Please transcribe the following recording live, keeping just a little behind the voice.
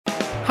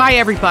Hi,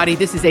 everybody.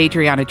 This is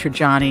Adriana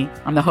Trajani.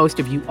 I'm the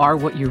host of You Are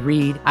What You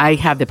Read. I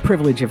have the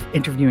privilege of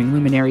interviewing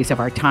luminaries of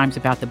our times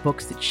about the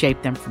books that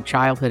shaped them from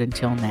childhood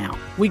until now.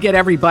 We get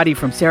everybody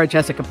from Sarah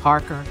Jessica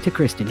Parker to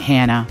Kristen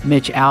Hanna,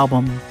 Mitch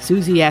Albom,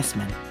 Susie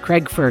Essman,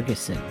 Craig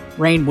Ferguson,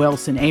 Rainn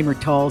Wilson, Amor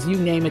Tolls, you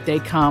name it, they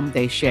come,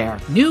 they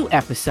share. New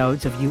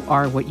episodes of You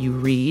Are What You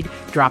Read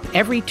drop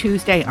every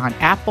Tuesday on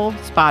Apple,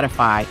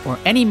 Spotify, or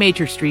any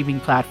major streaming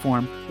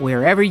platform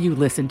wherever you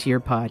listen to your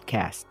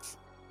podcasts.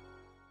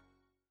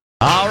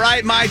 All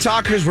right, my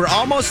talkers, we're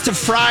almost to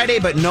Friday,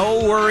 but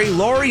no worry.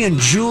 Lori and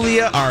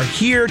Julia are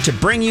here to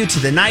bring you to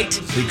the night.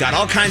 We've got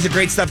all kinds of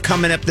great stuff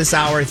coming up this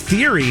hour.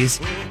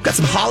 Theories. Got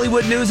some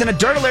Hollywood news and a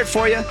dirt alert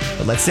for you.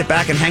 But let's sit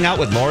back and hang out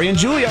with Lori and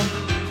Julia.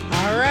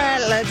 All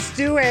right, let's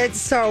do it.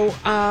 So,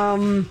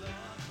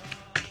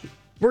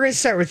 we're going to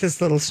start with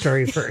this little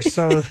story first.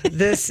 So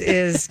this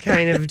is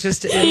kind of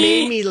just, it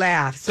made me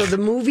laugh. So the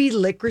movie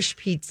Licorice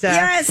Pizza.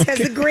 Yes, has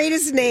the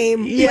greatest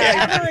name.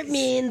 Yeah. Whatever it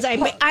means.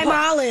 I'm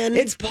all in.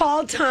 It's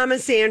Paul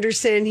Thomas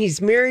Anderson.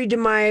 He's married to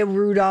Maya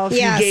Rudolph.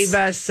 Yes. He gave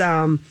us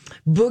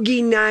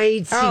Boogie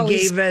Nights. Oh, he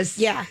gave us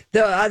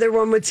the other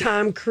one with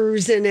Tom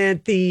Cruise in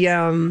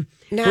it.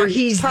 Where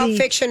he's Pulp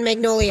Fiction,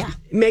 Magnolia.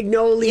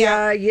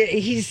 Yeah.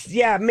 He's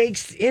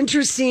makes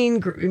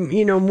interesting,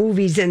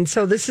 movies, and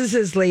so this is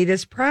his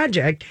latest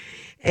project,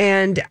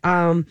 and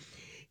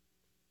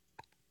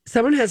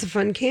someone has a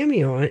fun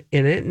cameo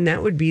in it, and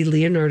that would be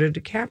Leonardo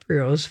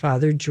DiCaprio's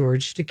father,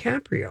 George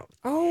DiCaprio.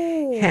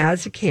 Oh,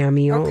 has a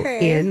cameo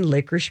in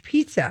Licorice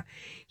Pizza.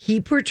 He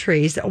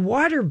portrays a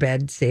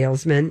waterbed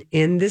salesman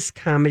in this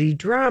comedy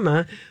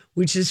drama,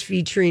 which is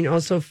featuring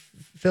also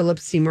Philip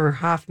Seymour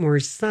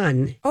Hoffman's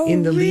son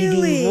in the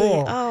leading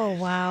role. Oh,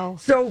 wow.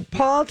 So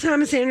Paul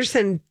Thomas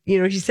Anderson,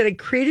 he said, I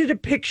created a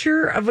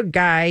picture of a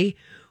guy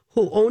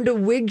who owned a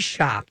wig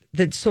shop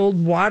that sold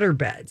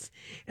waterbeds.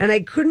 And I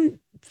couldn't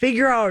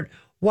figure out,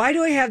 why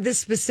do I have this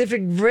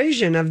specific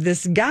vision of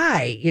this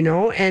guy,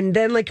 And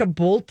then like a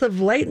bolt of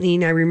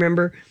lightning, I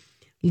remember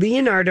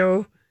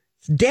Leonardo's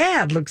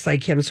dad looks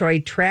like him. So I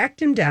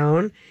tracked him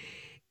down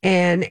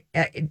and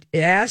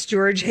asked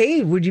George,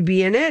 hey, would you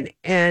be in it?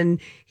 And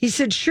he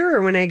said,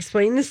 sure. When I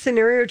explained the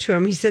scenario to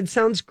him, he said,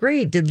 sounds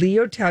great. Did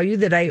Leo tell you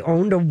that I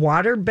owned a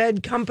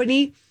waterbed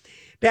company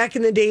back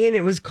in the day and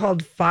it was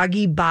called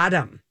Foggy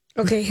Bottom?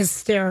 Okay,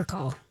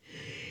 hysterical.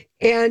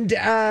 And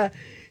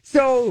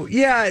so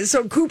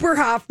Cooper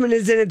Hoffman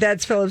is in it.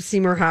 That's Philip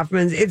Seymour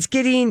Hoffman. It's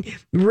getting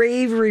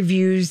rave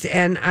reviews,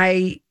 and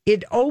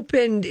it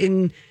opened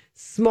in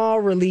small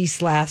release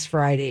last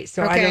Friday,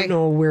 so I don't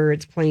know where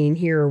it's playing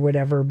here or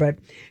whatever, but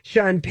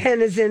Sean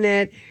Penn is in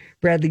it.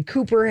 Bradley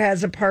Cooper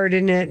has a part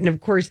in it, and of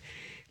course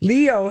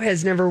Leo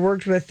has never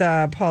worked with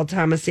Paul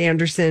Thomas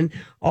Anderson,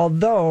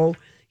 although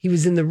he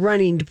was in the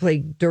running to play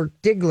Dirk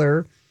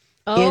Diggler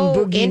in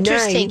Boogie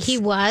interesting. Nights. He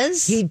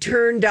was? He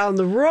turned down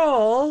the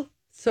role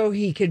so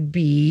he could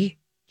be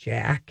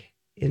Jack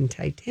in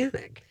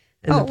Titanic.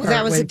 And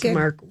that was a good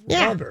Mark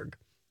Wahlberg.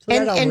 So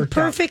and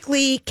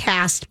perfectly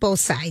cast both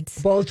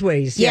sides. Both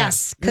ways,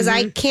 yes. Because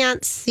I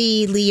can't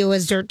see Leo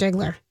as Dirk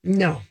Diggler.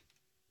 No.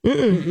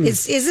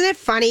 Isn't it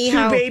funny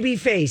how baby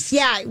face?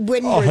 Yeah,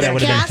 when that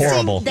would have been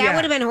horrible. That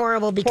would have been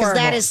horrible because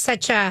that is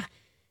such a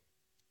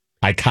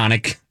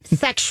iconic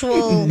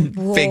sexual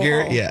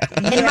figure. Yeah,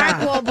 and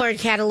Mark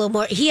Wahlberg had a little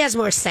more. He has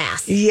more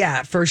sass.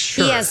 Yeah, for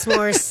sure. He has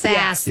more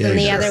sass than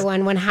the other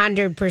one.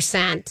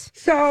 100%.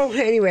 So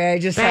anyway,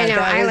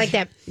 I like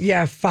that.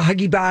 Yeah,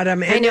 Foggy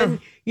Bottom. And then,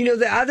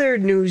 the other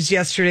news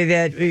yesterday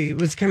that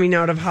was coming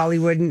out of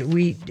Hollywood, and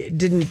we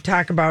didn't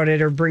talk about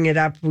it or bring it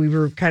up. We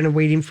were kind of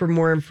waiting for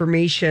more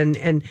information,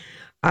 and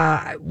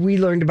we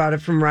learned about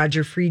it from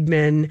Roger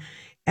Friedman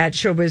at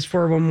Showbiz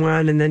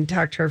 411, and then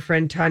talked to our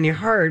friend Tanya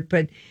Hart.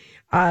 But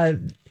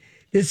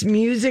this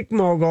music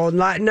mogul,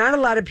 not a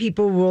lot of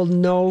people will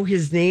know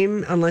his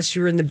name unless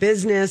you're in the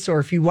business or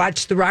if you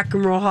watch the Rock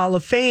and Roll Hall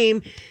of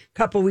Fame. A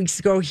couple weeks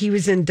ago, he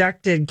was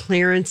inducted,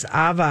 Clarence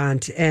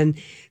Avant, and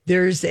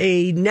there's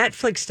a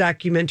Netflix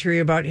documentary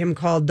about him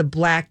called The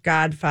Black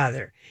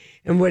Godfather,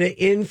 and what an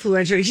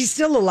influential, he's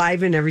still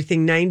alive and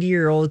everything,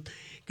 90-year-old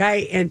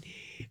guy. And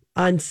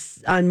on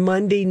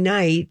Monday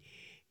night,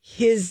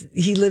 he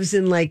lives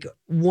in like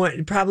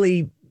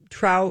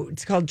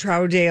it's called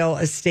Troudale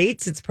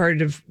Estates. It's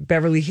part of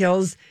Beverly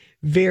Hills,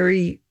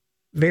 very,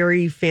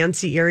 very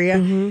fancy area.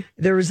 Mm-hmm.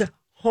 There was a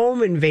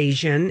home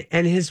invasion,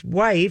 and his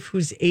wife,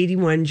 who's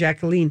 81,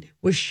 Jacqueline,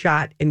 was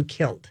shot and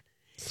killed.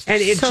 And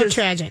it's so just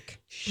tragic.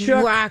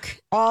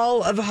 Shook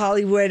all of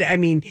Hollywood. I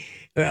mean,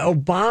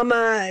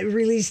 Obama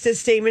released a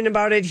statement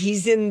about it.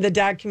 He's in the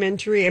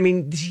documentary. I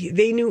mean,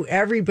 they knew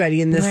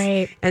everybody in this.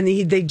 Right. And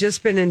they'd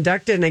just been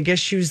inducted, and I guess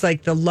she was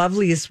like the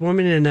loveliest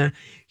woman and a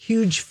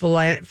huge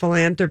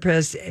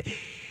philanthropist.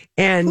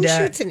 And who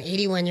shoots an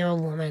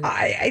 81-year-old woman?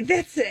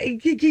 That's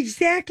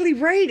exactly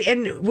right.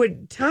 And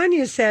what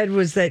Tanya said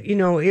was that,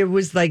 it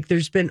was like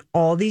there's been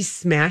all these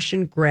smash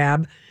and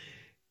grab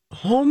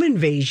home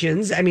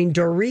invasions. I mean,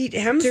 Dorit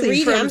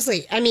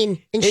Hemsley. I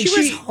mean, and she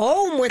was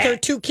home with her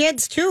two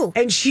kids, too.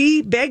 And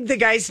she begged the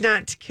guys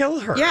not to kill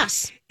her.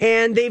 Yes.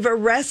 And they've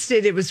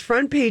arrested, it was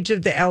front page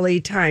of the LA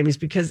Times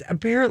because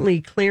apparently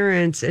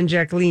Clarence and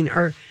Jacqueline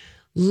are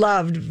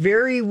loved,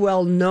 very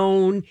well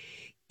known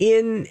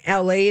in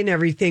LA and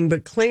everything.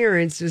 But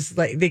Clarence is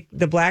like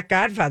the Black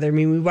Godfather. I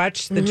mean, we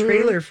watched the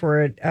trailer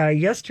for it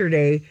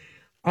yesterday.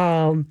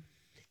 And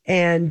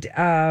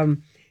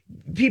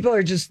people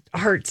are just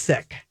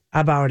heartsick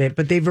about it,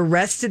 but they've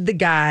arrested the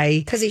guy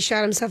because he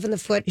shot himself in the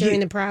foot during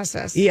the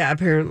process. Yeah,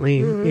 apparently.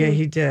 Yeah,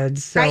 he did.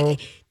 So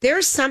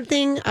there's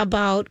something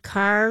about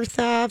car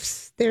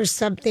thefts. There's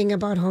something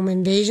about home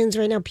invasions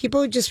right now.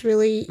 People just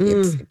really,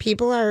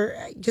 people are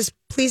just,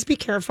 please be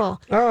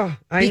careful. Oh,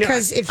 I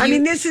because know. If you, I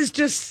mean, this is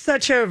just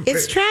such a,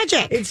 it's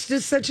tragic. It's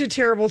just such a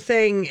terrible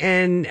thing.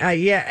 And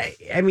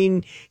I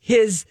mean,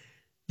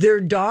 their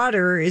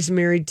daughter is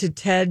married to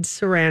Ted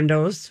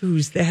Sarandos,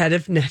 who's the head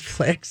of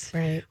Netflix,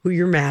 right? Who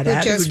you're mad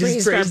at, who just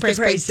raised the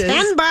prices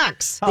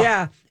 $10. Oh.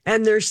 Yeah,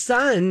 and their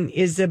son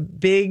is a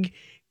big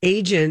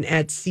agent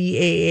at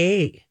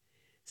CAA,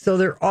 so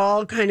they're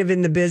all kind of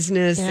in the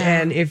business.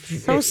 Yeah. And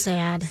so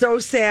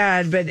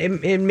sad. But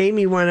it made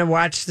me want to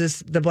watch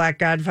The Black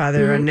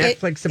Godfather on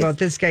Netflix about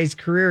this guy's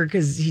career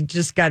because he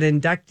just got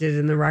inducted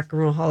in the Rock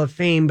and Roll Hall of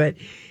Fame. But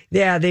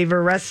yeah, they've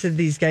arrested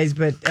these guys,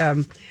 but.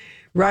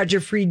 Roger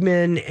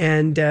Friedman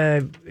and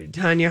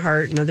Tanya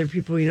Hart and other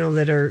people,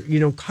 that are,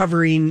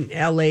 covering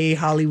LA,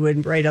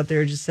 Hollywood, right out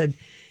there, just said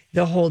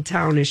the whole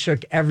town is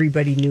shook.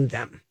 Everybody knew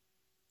them.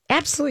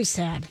 Absolutely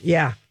sad.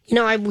 Yeah.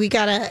 We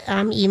got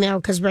an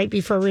email because right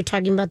before we were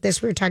talking about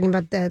this, we were talking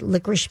about the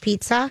licorice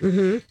pizza.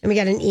 Mm-hmm. And we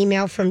got an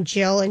email from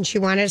Jill, and she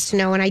wanted us to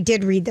know, and I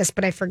did read this,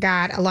 but I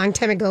forgot. A long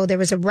time ago, there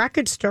was a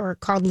record store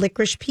called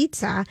Licorice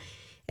Pizza,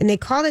 and they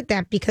called it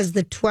that because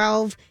the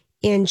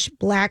 12-inch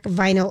black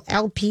vinyl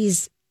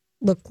LPs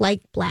look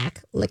like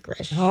black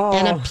licorice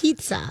and a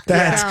pizza.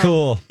 That's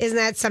cool. Isn't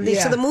that something?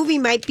 Yeah. So the movie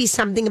might be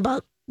something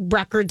about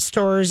record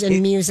stores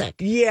and music.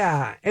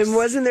 Yeah. And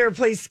wasn't there a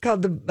place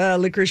called the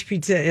Licorice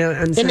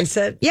Pizza on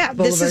Sunset? Yeah,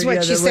 Boulevard? this is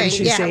what she's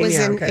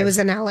saying. It was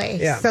in LA.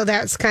 Yeah. So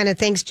that's kind of,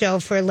 thanks, Jill,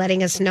 for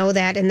letting us know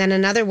that. And then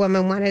another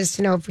woman wanted us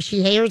to know if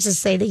she hears us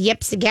say the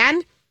yips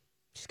again,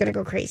 she's going to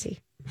go crazy.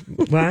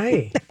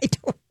 Why? I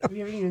don't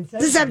know.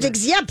 The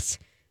subject's yips.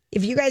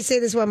 If you guys say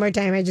this one more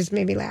time, it just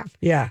made me laugh.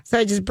 Yeah. So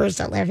I just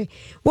burst out laughing.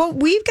 Well,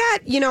 we've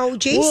got,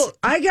 Jason. Well,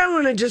 I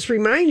want to just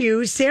remind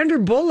you, Sandra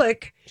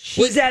Bullock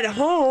was at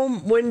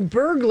home when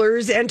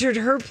burglars entered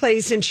her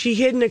place and she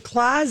hid in a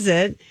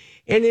closet.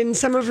 And in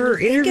some of her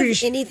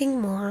interviews.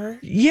 Anything more?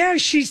 Yeah,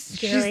 she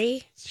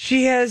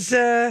has,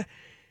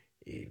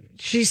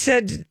 she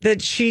said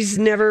that she's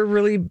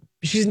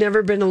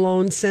never been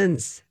alone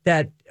since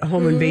that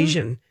home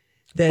invasion.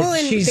 And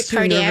the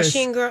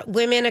Kardashian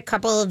women, a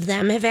couple of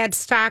them have had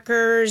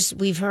stalkers.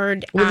 We've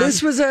heard. Well,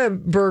 this was a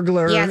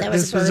burglar. Yeah,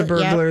 this was a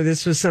burglar. Yep.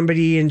 This was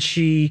somebody, and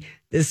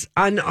this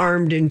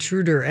unarmed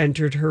intruder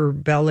entered her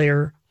Bel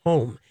Air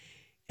home,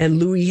 and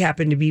Louis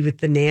happened to be with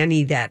the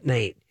nanny that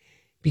night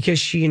because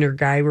she and her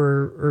guy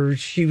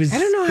she was. I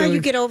don't know how you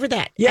get over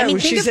that. Yeah, I mean,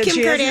 think of Kim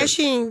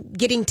Kardashian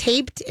getting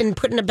taped and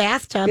put in a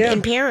bathtub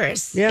in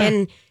Paris, yeah.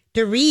 and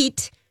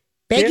Dorit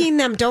begging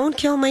them, don't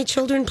kill my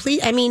children,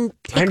 please. I mean,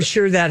 I'm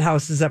sure that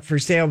house is up for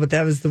sale, but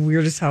that was the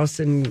weirdest house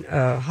in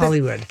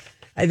Hollywood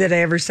that I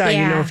ever saw.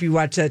 Yeah. If you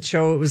watch that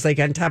show, it was like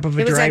on top of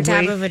a driveway.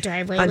 On top of a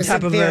driveway. On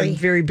top of a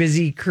very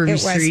busy, curvy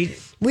street.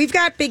 We've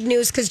got big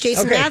news because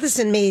Jason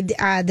Matheson made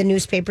the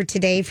newspaper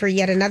today for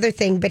yet another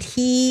thing. But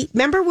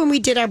remember when we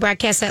did our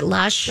broadcast at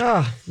Lush?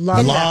 Oh,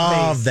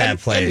 love that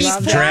place.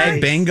 And Drag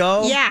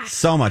bingo. Yeah.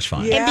 So much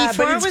fun. Yeah, and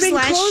before but it's it was been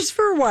Lush, closed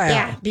for a while.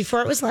 Yeah,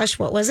 before it was Lush,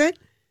 what was it?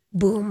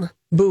 Boom.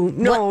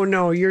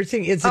 No, you're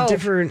thinking it's a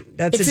different.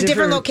 It's a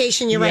different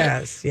location. You're right.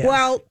 Yes.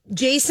 Well,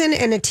 Jason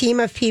and a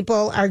team of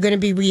people are going to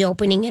be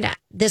reopening it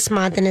this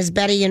month, and his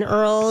Betty and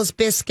Earl's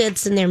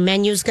biscuits and their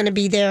menu's going to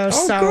be there.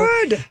 Oh, so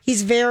good.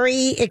 He's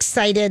very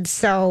excited.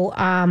 So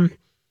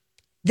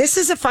this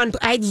is a fun.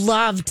 I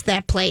loved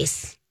that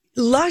place.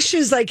 Lush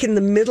is like in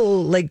the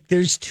middle, like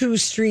there's two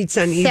streets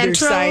on either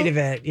side of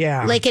it.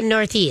 Yeah. Like in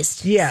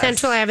Northeast. Yes.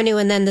 Central Avenue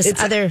and then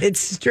It's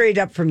straight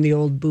up from the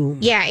old Boom.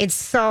 Yeah, it's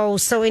so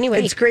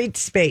anyway. It's great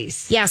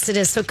space. Yes, it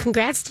is. So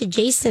congrats to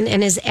Jason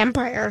and his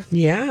empire.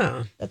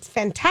 Yeah. That's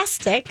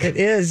fantastic. It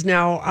is.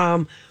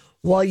 Now,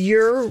 while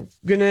you're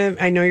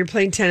I know you're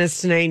playing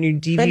tennis tonight and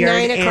you DVR'd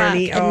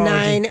Annie. At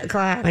 9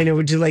 o'clock. I know.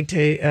 Would you like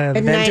to vent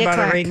about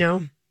it right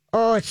now?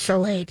 Oh, it's so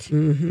late.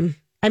 Mm-hmm.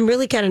 I'm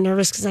really kind of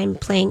nervous because I'm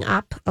playing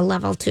up a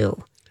level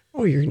 2.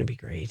 Oh, you're going to be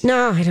great.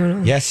 No, I don't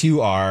know. Yes, you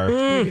are.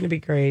 You're going to be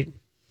great.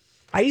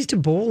 I used to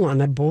bowl on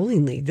a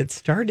bowling league that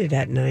started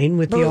at 9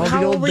 with all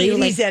the old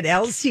ladies at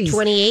Elsie's.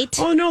 28?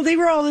 Oh, no, they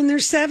were all in their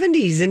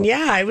 70s. And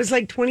yeah, I was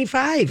like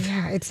 25.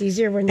 Yeah, it's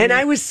easier when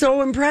I was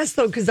so impressed,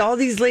 though, because all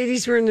these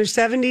ladies were in their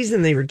 70s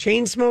and they were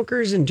chain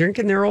smokers and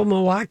drinking their old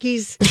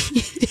Milwaukees.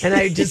 And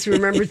I just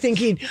remember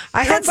thinking,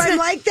 I hope I'm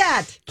like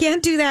that.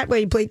 Can't do that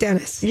when you play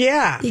tennis.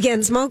 Yeah. You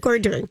can't smoke or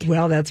drink.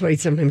 Well, that's why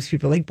sometimes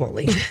people like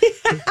bowling.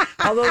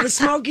 Although the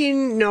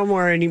smoking, no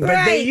more anymore.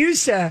 But they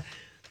used to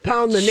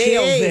pound the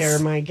nails there,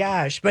 my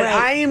gosh. But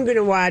I am going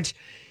to watch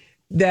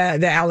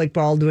the Alec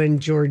Baldwin,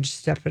 George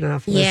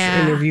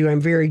Stephanopoulos interview. I'm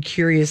very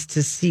curious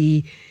to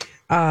see,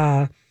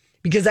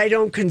 because I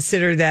don't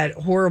consider that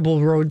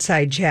horrible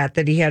roadside chat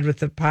that he had with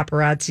the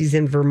paparazzis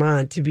in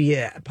Vermont to be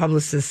a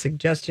publicist's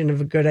suggestion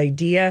of a good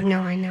idea. No,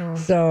 I know.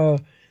 So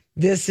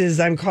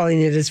I'm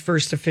calling it his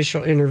first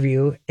official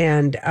interview.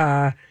 And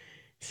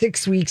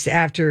 6 weeks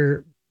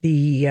after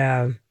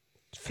the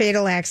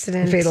fatal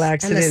accident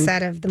on the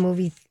set of the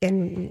movie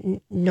in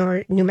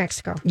New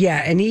Mexico. Yeah,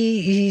 and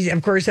he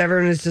of course,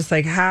 everyone is just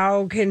like,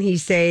 how can he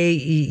say,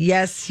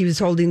 yes, he was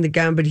holding the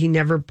gun, but he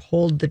never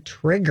pulled the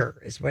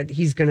trigger, is what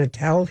he's going to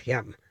tell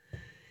him.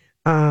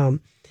 So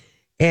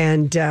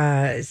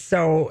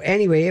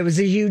anyway, it was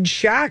a huge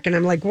shock. And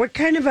I'm like, what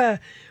kind of a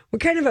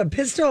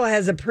pistol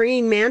has a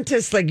praying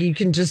mantis? Like, you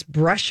can just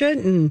brush it.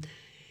 And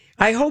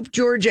I hope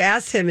George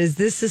asked him, is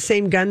this the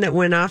same gun that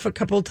went off a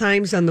couple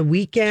times on the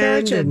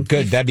weekend?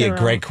 Good. That'd be a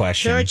great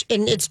question. It's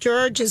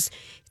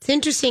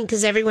interesting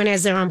because everyone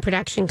has their own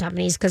production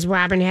companies, because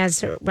Robert's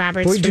from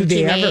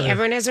GMA.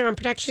 Everyone has their own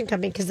production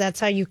company because that's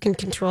how you can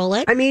control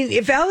it. I mean,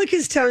 if Alec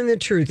is telling the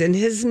truth and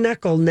his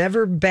knuckle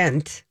never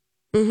bent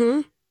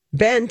and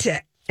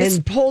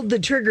pulled the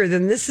trigger,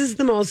 then this is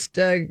the most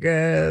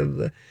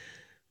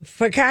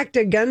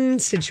fakakta gun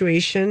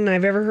situation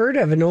I've ever heard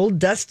of. An old,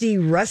 dusty,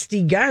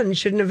 rusty gun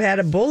shouldn't have had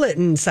a bullet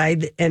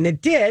inside, and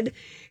it did.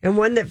 And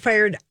one that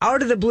fired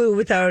out of the blue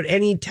without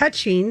any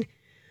touching.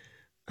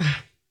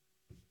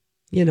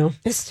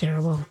 It's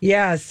terrible.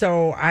 Yeah,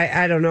 so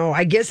I don't know.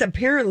 I guess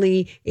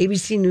apparently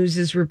ABC News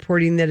is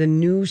reporting that a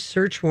new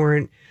search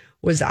warrant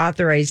was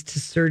authorized to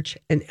search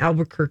an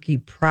Albuquerque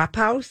prop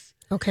house.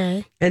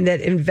 Okay. And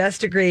that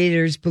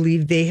investigators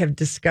believe they have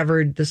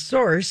discovered the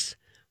source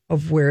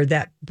of where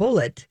that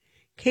bullet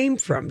came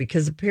from,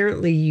 because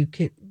apparently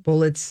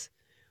bullets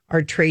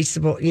are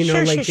traceable, they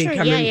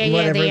come in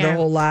whatever, the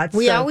whole lot.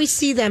 We always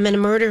see them in a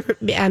murder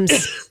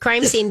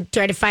crime scene,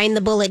 try to find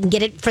the bullet and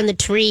get it from the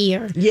tree.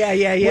 Or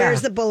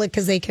where's the bullet?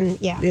 Because they can,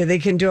 they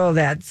can do all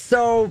that.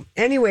 So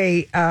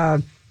anyway,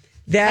 I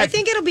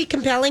think it'll be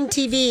compelling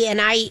TV,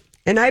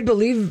 and I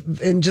believe,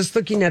 in just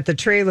looking at the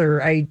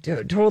trailer, I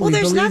totally believe him. Well,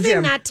 there's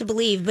nothing not to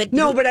believe.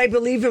 But I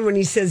believe him when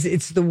he says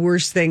it's the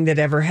worst thing that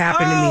ever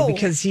happened to me,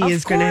 because he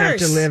is going to have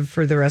to live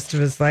for the rest of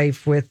his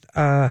life with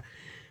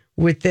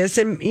this.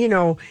 And,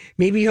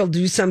 maybe he'll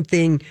do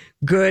something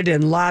good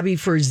and lobby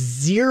for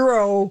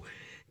zero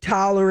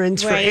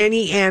tolerance for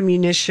any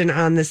ammunition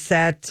on the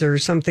set or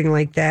something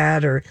like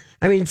that.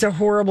 It's a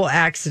horrible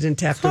accident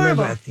to have to live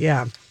with.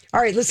 Yeah.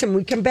 All right, listen, when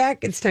we come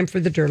back, it's time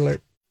for the Dirt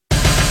Alert.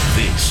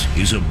 This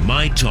is a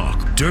My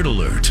Talk Dirt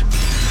Alert.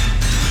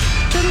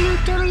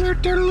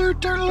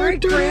 All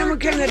right, Graham,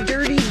 what kind of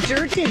dirty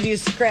dirt did you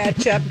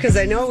scratch up? Because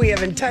I know we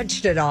haven't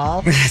touched it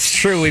all. That's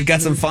true. We've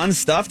got some fun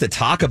stuff to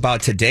talk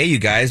about today, you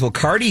guys. Well,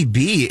 Cardi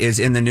B is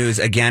in the news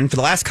again for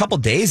the last couple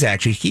days,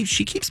 actually.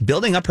 She keeps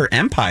building up her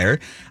empire.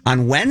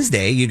 On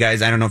Wednesday, you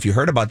guys, I don't know if you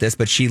heard about this,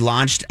 but she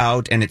launched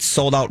out, and it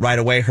sold out right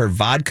away, her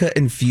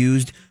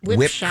vodka-infused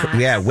whipped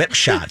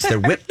shots. They're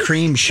whipped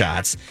cream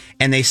shots,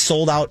 and they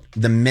sold out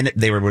the minute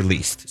they were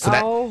released.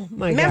 So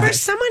my God. Remember,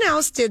 someone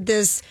else did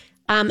this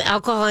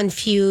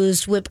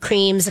alcohol-infused whipped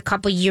creams a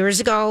couple years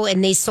ago,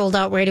 and they sold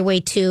out right away,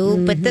 too.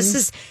 Mm-hmm. But this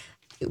is...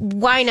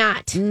 Why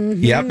not?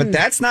 Mm-hmm. Yeah, but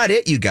that's not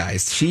it, you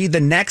guys. The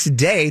next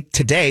day,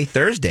 today,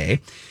 Thursday,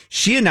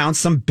 she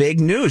announced some big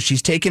news.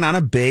 She's taking on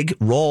a big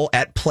role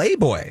at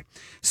Playboy.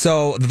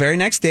 So the very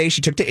next day, she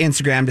took to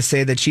Instagram to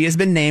say that she has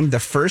been named the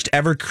first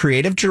ever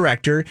creative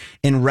director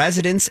in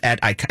residence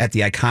at the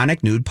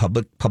iconic nude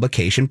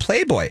publication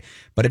Playboy.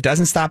 But it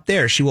doesn't stop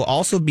there. She will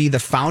also be the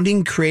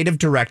founding creative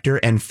director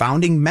and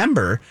founding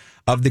member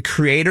of the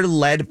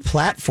creator-led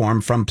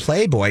platform from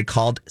Playboy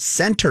called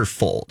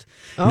Centerfold.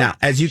 Oh, now,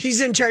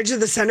 she's in charge of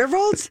the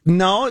centerfolds?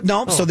 No.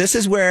 Oh. So this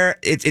is where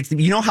it's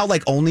how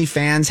like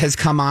OnlyFans has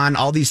come on,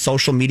 all these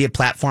social media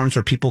platforms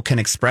where people can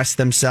express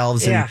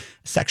themselves in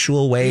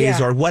sexual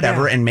ways or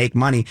whatever and make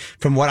money.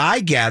 From what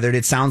I gathered,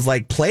 it sounds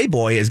like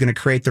Playboy is going to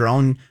create their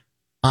own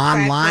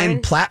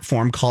online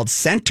platform called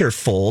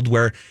Centerfold,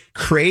 where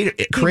creative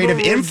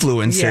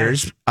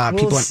influencers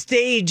will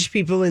stage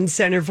people in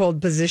centerfold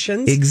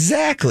positions.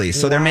 Exactly.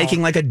 So they're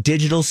making like a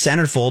digital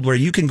centerfold where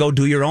you can go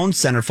do your own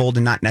centerfold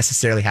and not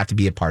necessarily have to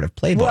be a part of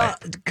Playboy. Well,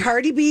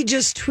 Cardi B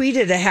just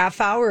tweeted a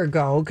half hour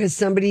ago because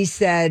somebody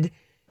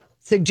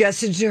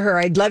suggested to her,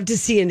 I'd love to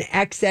see an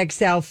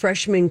XXL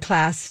freshman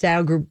class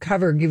style group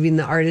cover giving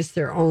the artists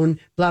their own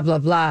blah, blah,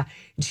 blah.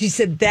 And she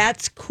said,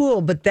 that's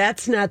cool, but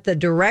that's not the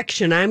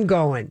direction I'm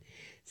going.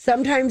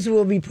 Sometimes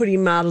we'll be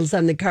putting models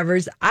on the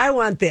covers. I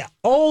want the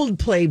old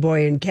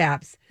Playboy in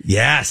caps.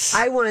 Yes.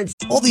 I want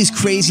All these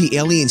crazy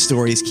alien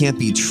stories can't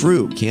be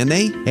true, can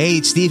they? Hey,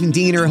 it's Stephen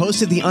Diener,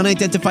 host of the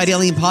Unidentified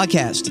Alien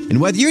Podcast. And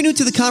whether you're new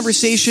to the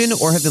conversation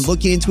or have been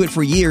looking into it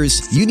for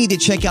years, you need to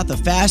check out the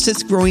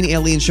fastest growing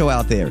alien show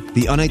out there,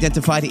 the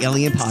Unidentified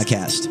Alien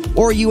Podcast,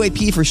 or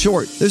UAP for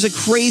short. There's a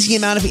crazy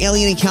amount of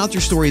alien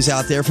encounter stories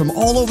out there from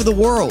all over the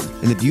world.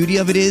 And the beauty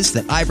of it is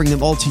that I bring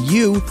them all to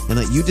you and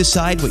let you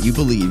decide what you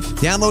believe.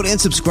 Download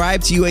and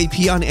subscribe to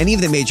UAP on any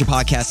of the major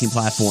podcasting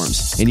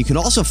platforms. And you can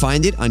also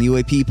find it on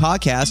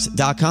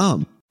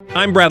UAPpodcast.com.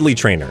 I'm Bradley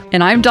Trainer.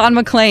 And I'm Don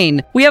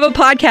McClain. We have a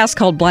podcast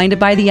called Blinded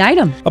by the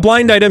Item. A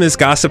blind item is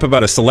gossip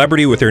about a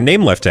celebrity with their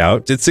name left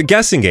out. It's a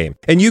guessing game,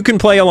 and you can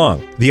play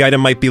along. The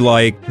item might be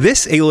like,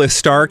 this A-list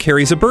star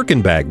carries a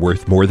Birkin bag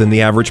worth more than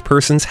the average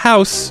person's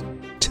house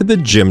to the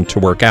gym to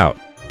work out.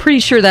 Pretty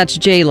sure that's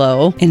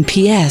J-Lo. And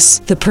P.S.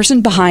 the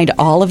person behind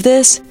all of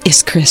this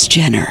is Kris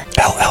Jenner,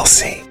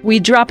 LLC. We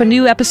drop a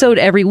new episode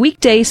every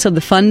weekday so the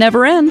fun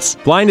never ends.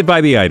 Blinded by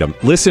the Item.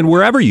 Listen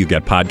wherever you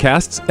get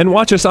podcasts and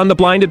watch us on the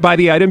Blinded by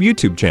the Item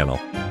YouTube channel.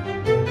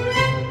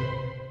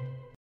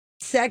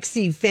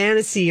 sexy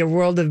fantasy, a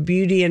world of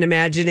beauty and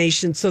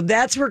imagination. So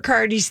that's where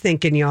Cardi's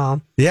thinking,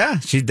 y'all. Yeah,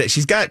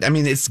 she's got, I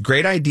mean, it's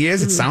great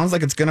ideas. It sounds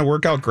like it's going to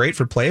work out great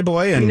for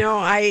Playboy. And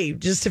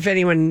if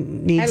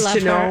anyone needs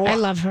to know, I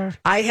love her.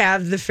 I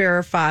have the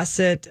Farrah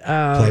Fawcett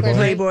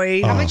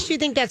Playboy. How much do you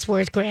think that's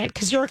worth, Grant?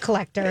 Because you're a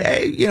collector.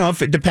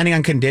 Depending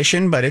on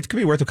condition, but it could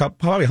be worth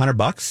probably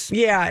 $100.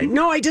 Yeah,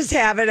 no, I just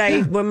have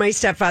it. When my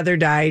stepfather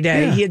died,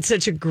 he had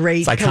such a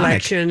great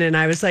collection, and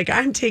I was like,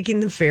 I'm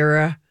taking the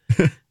Farrah.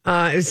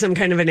 It was some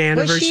kind of an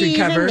anniversary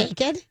cover. Was she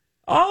even naked?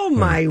 Oh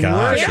my gosh,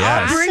 word! yes.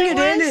 I'll bring it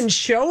in and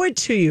show it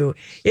to you.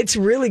 It's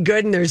really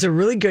good, and there's a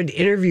really good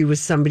interview with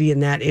somebody in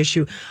that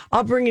issue.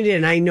 I'll bring it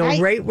in. I know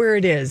right where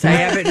it is. I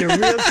have it in a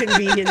real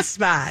convenient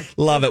spot.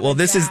 Love it. Well,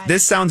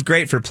 this sounds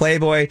great for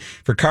Playboy,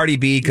 for Cardi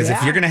B, because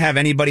if you're going to have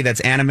anybody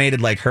that's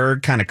animated like her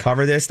kind of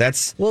cover this,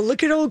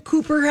 look at old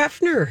Cooper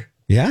Hefner.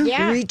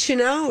 Yeah, reaching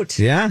out.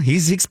 Yeah,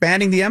 he's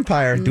expanding the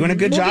empire, doing a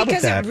good job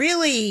with that. Because it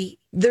really.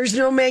 There's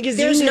no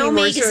magazine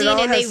anymore,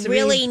 and they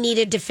really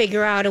needed to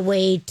figure out a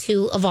way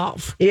to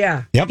evolve.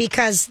 Yeah. Yep.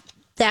 Because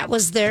that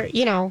was their,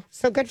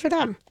 so good for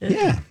them.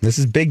 Yeah, this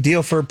is a big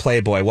deal for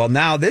Playboy. Well,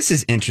 now this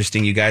is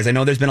interesting, you guys. I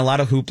know there's been a lot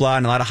of hoopla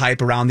and a lot of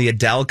hype around the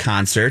Adele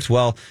concert.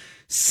 Well,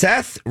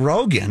 Seth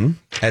Rogen,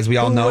 as we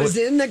all know, was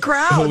in the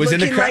crowd.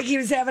 Looking like he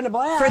was having a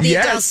blast. For the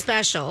Adele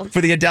special.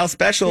 For the Adele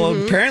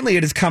special, apparently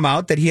it has come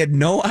out that he had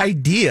no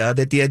idea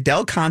that the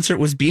Adele concert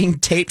was being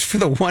taped for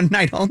the one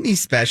night only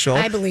special.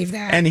 I believe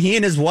that. And he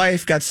and his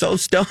wife got so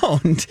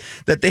stoned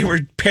that they were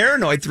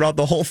paranoid throughout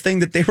the whole thing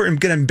that they were going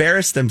to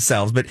embarrass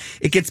themselves. But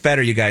it gets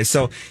better, you guys.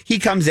 So he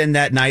comes in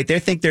that night. They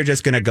think they're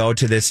just going to go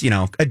to this,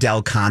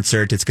 Adele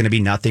concert. It's going to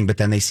be nothing. But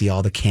then they see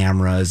all the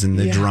cameras and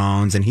the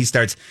drones, and he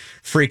starts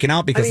freaking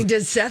out because.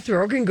 Does Seth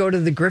Rogen go to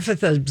the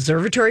Griffith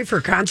Observatory for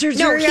concerts?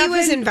 No, he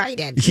was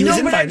invited.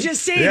 But I'm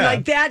just saying,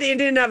 like that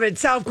in and of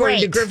itself, going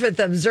to Griffith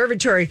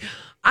Observatory.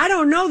 I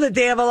don't know that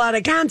they have a lot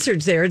of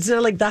concerts there. It's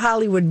not like the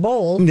Hollywood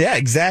Bowl. Yeah,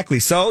 exactly.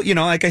 So,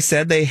 like I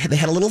said, they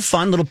had a little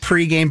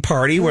pregame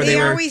party where they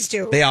always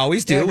do. They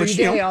always do. Every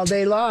day, all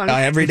day long.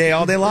 Every day,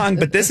 all day long.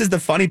 But this is the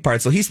funny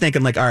part. So he's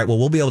thinking like, all right, well,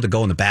 we'll be able to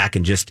go in the back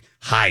and just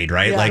hide,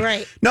 right?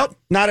 Yeah, nope,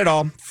 not at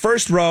all.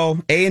 First row,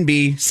 A and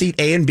B, seat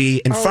A and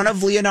B, in front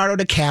of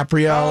Leonardo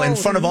DiCaprio, in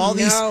front of all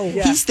these.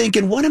 Yeah. He's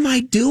thinking, what am I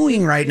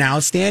doing right now?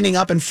 Standing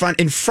up in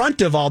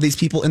front of all these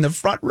people in the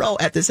front row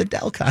at this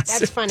Adele concert.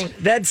 That's funny.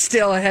 That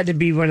still had to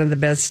be one of the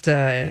best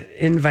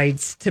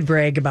invites to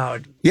brag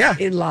about. Yeah.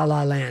 In La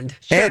La Land.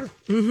 Sure.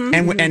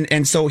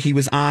 And so he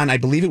was on, I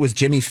believe it was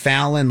Jimmy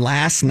Fallon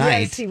last night.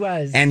 Yes, he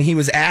was. And he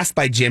was asked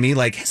by Jimmy,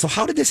 like, so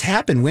how did this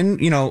happen?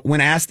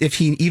 When asked if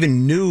he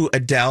even knew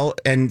Adele,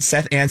 and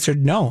Seth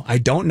answered, no, I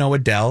don't know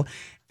Adele.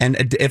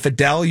 And if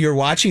Adele, you're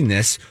watching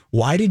this,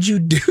 why did you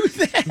do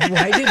that?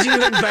 Why did you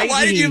invite me?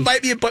 Why did you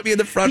invite me and put me in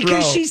the front row?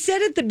 Because she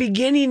said at the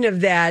beginning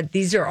of that,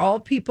 these are all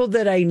people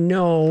that I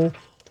know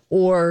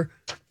or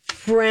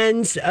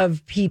friends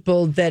of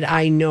people that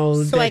I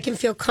know. So I can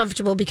feel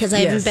comfortable because I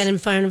haven't been in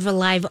front of a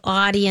live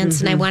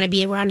audience and I want to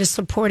be around a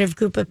supportive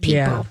group of people.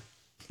 Yeah.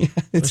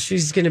 Well,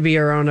 she's going to be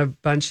around a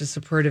bunch of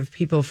supportive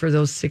people for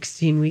those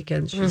 16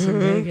 weekends. She's in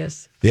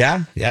Vegas.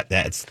 Yeah,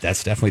 that's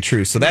definitely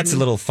true. So that's a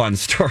little fun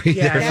story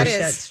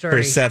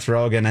for Seth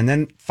Rogen. And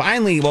then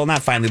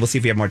not finally, we'll see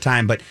if we have more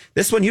time, but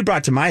this one you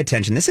brought to my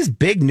attention. This is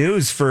big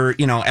news for,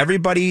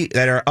 everybody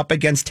that are up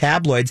against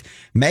tabloids.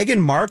 Meghan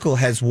Markle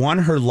has won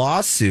her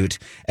lawsuit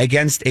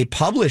against a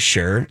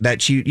publisher that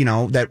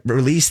that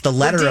released the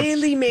letter. The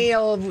Daily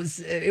Mail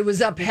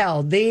was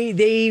upheld.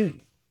 They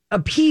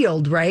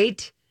appealed,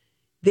 right?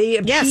 They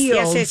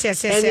appealed.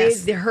 Yes.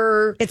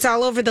 And it's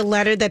all over the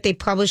letter that they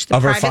published, the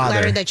Of her private father.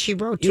 letter that she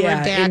wrote to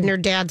her dad, and her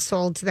dad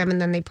sold to them, and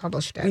then they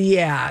published it.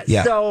 Yeah.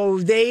 So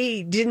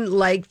they didn't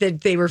like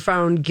that they were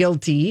found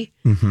guilty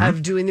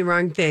of doing the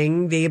wrong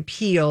thing. They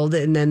appealed,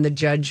 and then the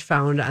judge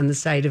found on the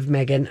side of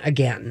Meghan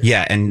again.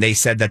 Yeah, and they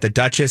said that the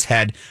Duchess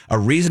had a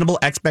reasonable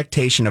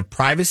expectation of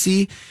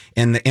privacy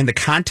in the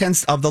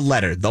contents of the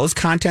letter. Those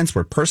contents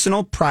were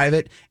personal,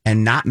 private,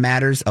 and not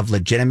matters of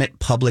legitimate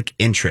public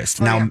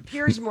interest.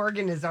 Piers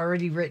Morgan has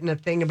already written a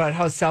thing about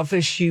how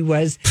selfish she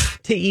was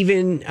to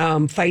even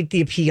fight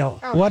the appeal.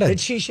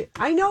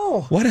 I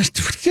know.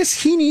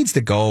 He needs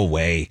to go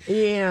away.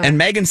 Yeah. And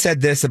Meghan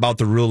said this about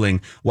the ruling: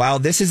 while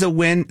this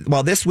win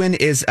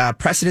is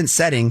precedent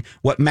setting,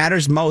 what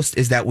matters most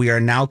is that we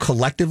are now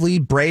collectively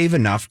brave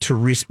enough to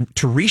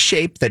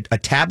reshape a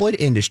tabloid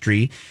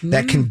industry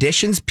that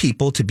conditions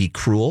people to be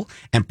cruel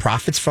and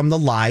profits from the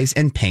lies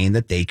and pain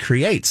that they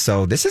create.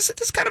 So this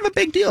is kind of a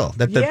big deal.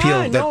 That the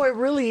appeal. No, it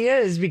really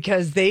is,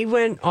 because they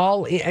went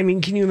all in. I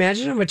mean, can you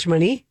imagine how much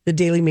money the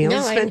Daily Mail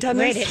spent on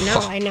this?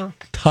 I know.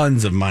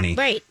 Tons of money.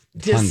 Right.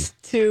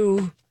 Just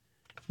to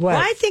what? Well,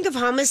 I think of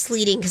how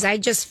misleading, because I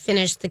just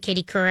finished the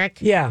Katie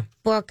Couric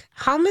book,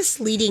 how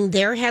misleading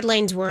their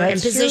headlines were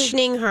and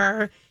positioning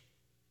her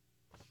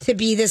to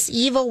be this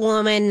evil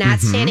woman, not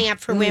standing up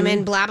for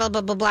women, blah, blah,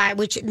 blah, blah, blah,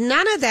 which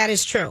none of that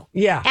is true.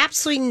 Yeah.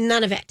 Absolutely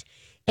none of it.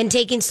 And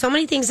taking so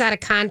many things out of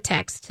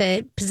context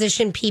to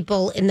position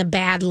people in the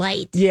bad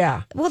light.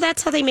 Yeah. Well,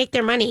 that's how they make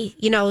their money,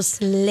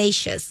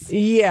 salacious.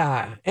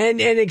 Yeah.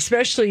 And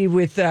especially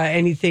with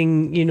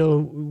anything,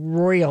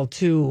 royal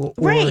too.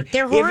 Right.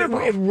 They're horrible.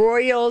 If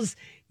royals,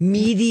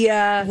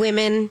 media.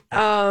 Women.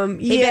 They've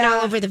been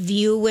all over The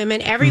View,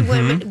 women. Every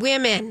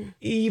women.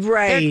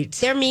 Right.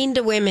 They're mean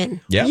to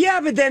women. Yep.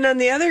 Yeah, but then on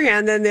the other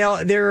hand, then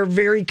they're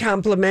very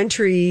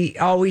complimentary,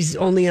 always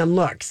only on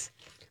looks.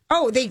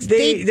 Oh,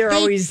 they're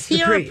always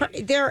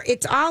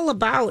it's all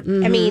about.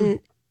 I mean,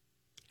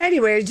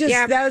 anyway,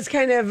 that was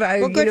kind of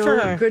good for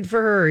her. Good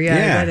for her.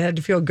 Yeah, that had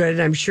to feel good.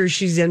 And I'm sure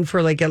she's in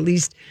for like at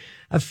least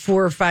a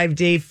 4 or 5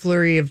 day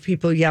flurry of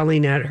people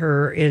yelling at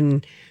her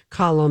in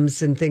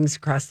columns and things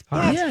across the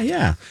pond.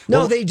 Yeah.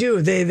 No, they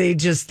do. They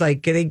just they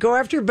go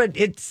after, but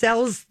it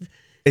sells.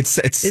 It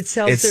sells.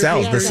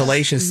 The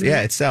salacious.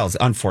 Yeah, it sells.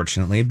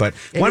 Unfortunately, but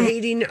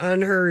hating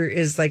on her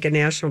is like a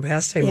national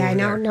pastime. Yeah, I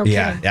know. No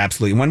yeah, kidding.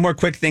 absolutely. One more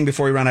quick thing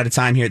before we run out of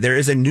time here. There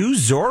is a new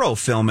Zorro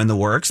film in the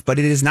works, but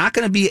it is not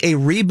going to be a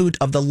reboot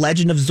of the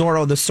Legend of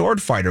Zorro, the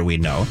sword fighter we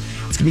know.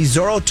 It's going to be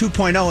Zorro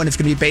 2.0, and it's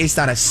going to be based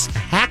on a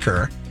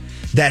hacker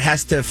that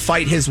has to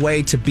fight his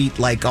way to beat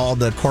all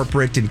the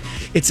corporate, and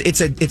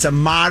it's a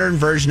modern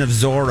version of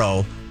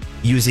Zorro,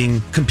 using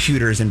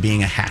computers and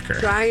being a hacker.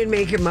 Try and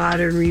make a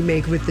modern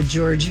remake with the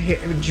George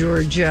Hamilton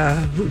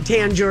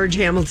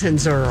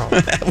Zorro.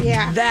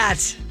 Yeah.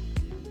 That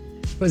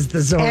was the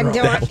Zorro. And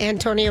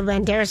Antonio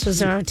Banderas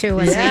was Zorro too,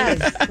 wasn't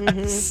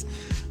yes.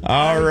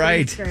 All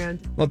right.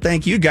 Well,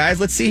 thank you guys.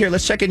 Let's see here.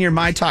 Let's check in your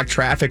My Talk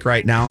traffic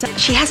right now.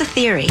 She has a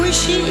theory. Who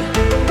is she?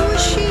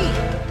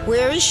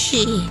 Where is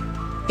she?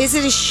 Is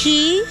it a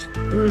she?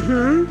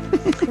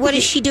 Mm-hmm. What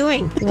is she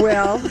doing?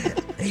 Well,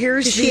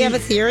 does she have a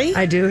theory?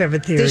 I do have a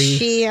theory. Does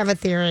she have a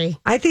theory?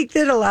 I think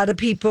that a lot of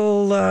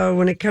people,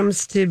 when it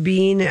comes to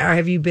being,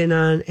 have you been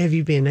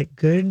a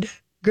good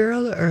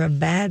girl or a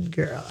bad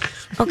girl?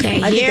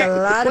 Okay. I think a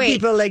lot of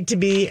people like to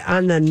be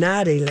on the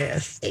naughty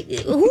list.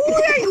 Who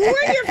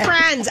are your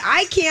friends?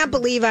 I can't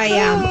believe I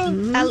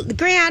am.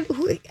 Grant,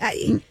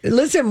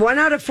 listen, 1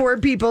 out of 4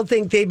 people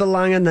think they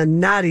belong on the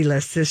naughty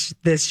list this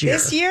year.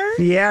 This year?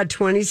 Yeah,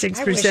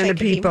 26% of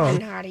people. Be more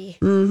naughty.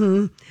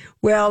 Mm-hmm.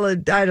 Well,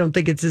 I don't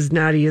think it's as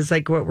naughty as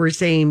what we're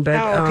saying,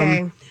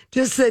 but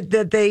just that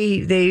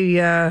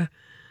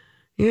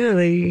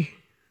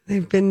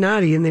they've been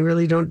naughty and they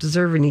really don't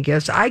deserve any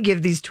gifts. I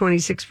give these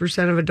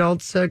 26% of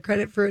adults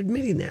credit for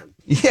admitting that.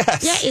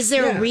 Yes. Yeah. Is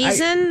there a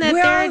reason that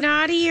they're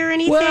naughty or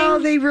anything? Well,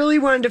 they really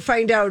wanted to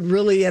find out,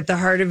 really at the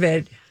heart of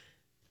it,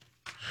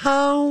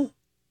 how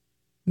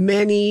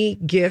many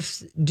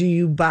gifts do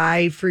you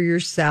buy for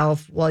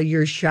yourself while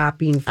you're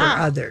shopping for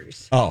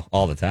others? Oh,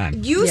 all the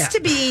time. Used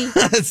to be.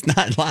 It's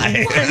not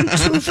lying. 1,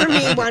 2 for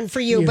me, 1 for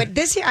you. Yeah. But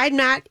this year, I'm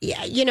not,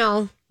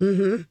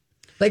 Mm-hmm.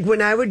 Like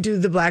when I would do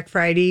the Black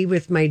Friday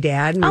with my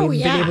dad, and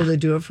we've been able to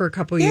do it for a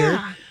couple years.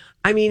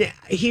 I mean,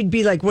 he'd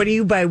be like, what do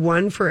you buy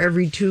 1 for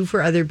every 2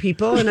 for other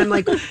people? And I'm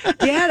like,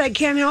 Dad, I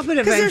can't help it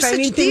if I'm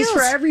finding things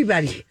for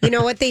everybody. You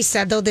know what they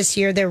said, though, this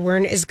year there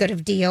weren't as good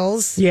of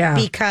deals. Yeah.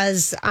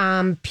 Because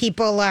there's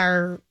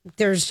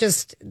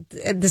just,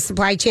 the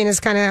supply chain is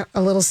kind of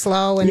a little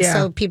slow. And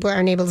so people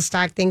aren't able to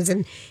stock things.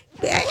 And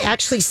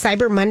actually,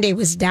 Cyber Monday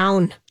was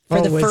down for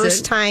the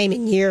first time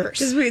in years.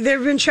 Because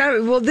they've been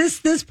shopping. Well,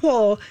 this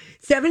poll,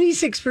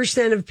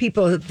 76% of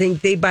people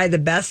think they buy the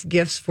best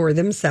gifts for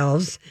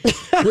themselves,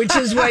 which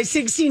is why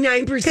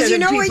 69% of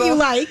people what you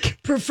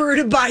like. Prefer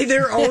to buy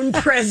their own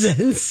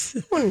presents.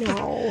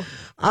 Oh,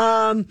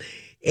 no.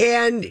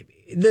 And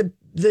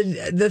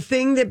the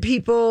thing that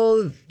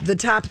people, the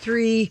top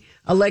 3,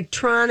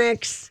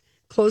 electronics,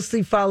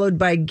 closely followed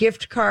by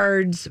gift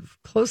cards,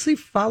 closely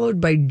followed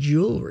by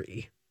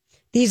jewelry.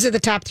 These are the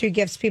top 3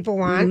 gifts people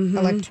want.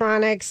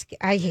 Electronics.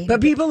 I hate But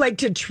it. people like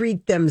to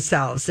treat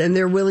themselves, and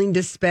they're willing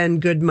to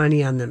spend good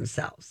money on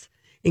themselves,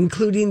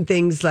 including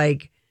things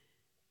like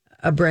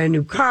a brand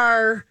new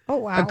car,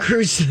 a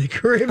cruise to the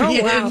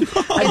Caribbean,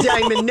 a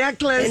diamond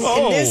necklace.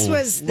 And this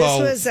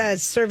was a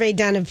survey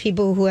done of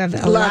people who have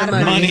a lot of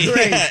money.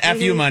 Right.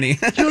 FU money.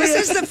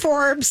 This is the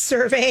Forbes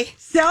survey.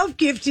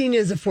 Self-gifting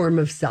is a form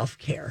of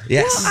self-care.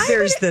 Yes. Well,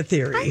 there's the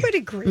theory. I would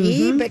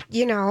agree, but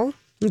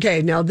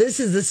Okay, now this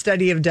is the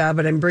study of Da,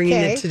 but I'm bringing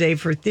it today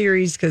for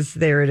theories because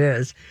there it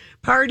is.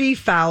 Party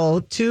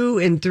foul. 2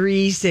 in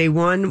 3 say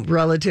one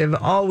relative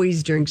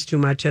always drinks too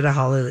much at a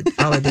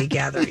holiday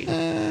gathering.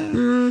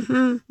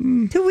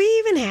 Do we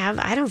even have?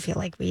 I don't feel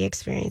like we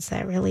experience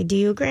that really. Do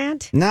you,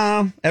 Grant?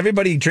 No,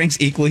 everybody drinks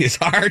equally as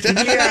hard.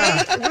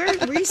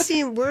 Yeah.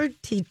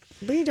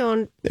 We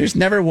don't. There's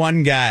never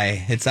one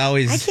guy. It's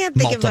always I can't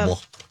think multiple.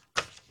 of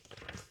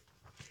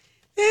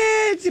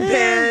It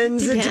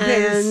depends. It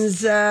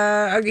depends.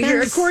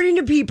 Here, according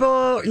to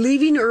people,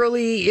 leaving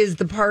early is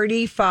the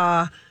party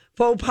faux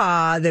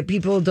pas that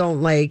people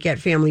don't like at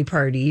family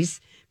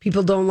parties.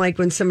 People don't like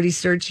when somebody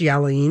starts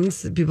yelling.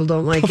 People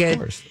don't like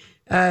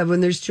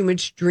when there's too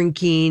much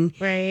drinking.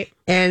 Right.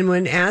 And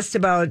when asked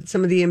about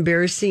some of the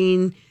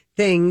embarrassing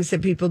things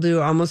that people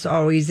do, almost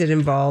always it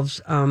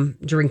involves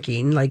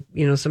drinking. Like,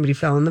 somebody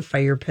fell in the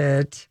fire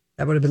pit.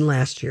 That would have been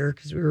last year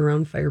because we were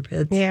around fire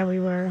pits. Yeah, we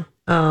were.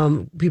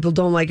 People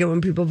don't like it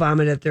when people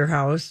vomit at their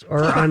house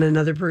or on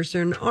another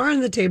person or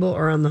on the table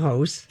or on the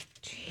house.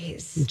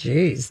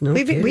 Jeez. No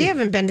kidding. We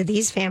haven't been to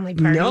these family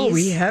parties. No,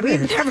 we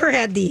haven't. We've never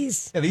had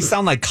these. Yeah, these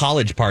sound like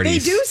college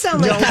parties. They do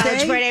sound like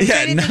college parties. I'm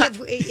trying to not,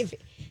 think if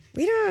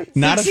we don't.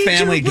 Not a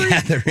family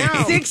gathering. No.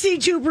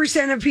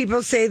 62% of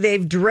people say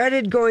they've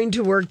dreaded going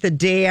to work the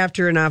day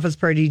after an office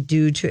party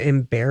due to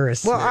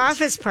embarrassment. Well,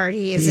 office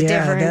party is a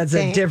different thing. That's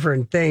a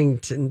different thing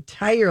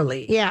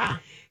entirely. Yeah.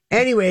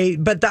 Anyway,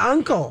 but the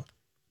uncle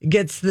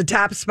gets the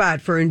top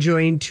spot for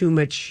enjoying too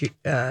much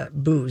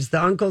booze.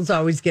 The uncles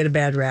always get a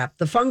bad rap.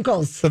 The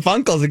Funkles. The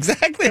Funkles,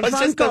 exactly. It was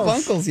just the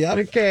Funkles, yeah.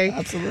 Okay.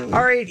 Absolutely.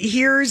 All right,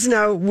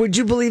 now, would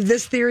you believe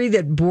this theory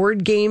that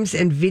board games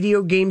and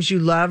video games you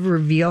love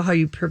reveal how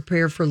you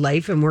prepare for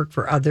life and work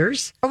for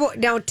others? Oh,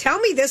 now tell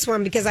me this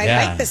one because I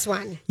like this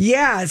one.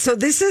 Yeah, so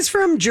this is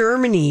from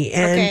Germany,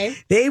 and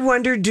they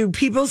wondered, do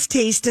people's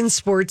taste in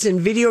sports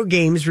and video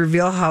games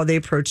reveal how they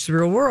approach the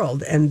real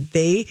world? And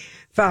they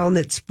found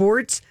that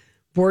sports,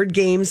 board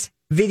games,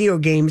 video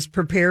games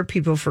prepare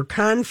people for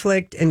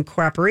conflict and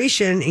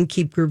cooperation and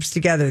keep groups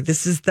together.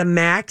 This is the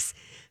Max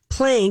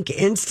Planck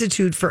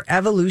Institute for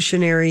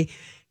Evolutionary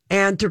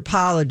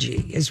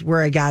Anthropology is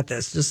where I got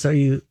this, just so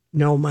you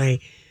know my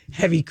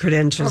heavy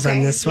credentials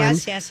on this one.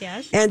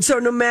 Yes. And so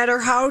no matter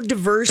how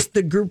diverse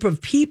the group of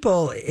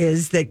people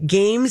is, that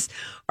games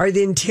are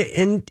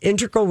the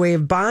integral way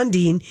of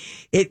bonding.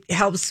 It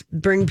helps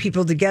bring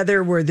people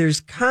together where there's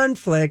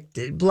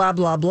conflict, blah,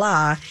 blah,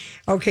 blah.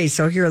 Okay,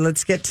 so here,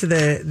 let's get to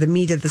the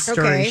meat of the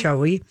story, shall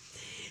we?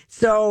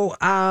 So,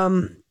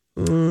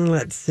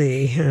 let's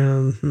see.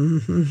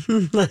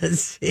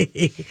 Let's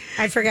see.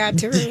 I forgot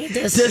to read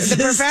this.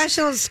 The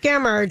professional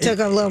skimmer took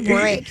a little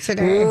break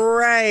today.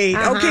 Right.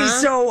 Okay.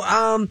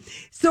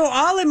 So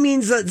all it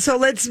means. So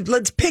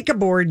let's pick a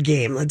board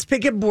game. Let's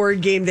pick a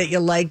board game that you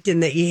liked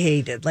and that you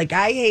hated. Like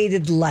I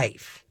hated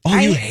Life. Oh,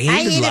 you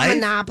hated Life?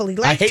 Monopoly.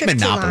 I hate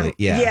Monopoly.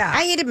 Yeah.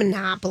 I hated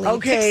Monopoly.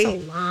 Okay. It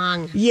took so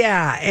long.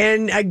 Yeah.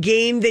 And a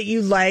game that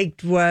you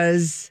liked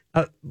was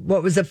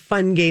what was a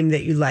fun game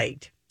that you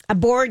liked? A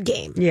board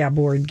game. Yeah,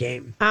 board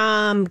game.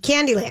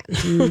 Candyland.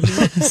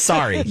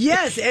 Sorry.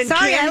 Yes. And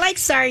Sorry, I like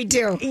Sorry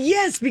too.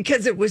 Yes,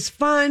 because it was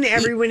fun.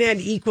 Everyone had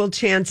equal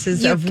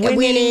chances of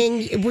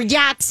winning.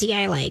 Yahtzee,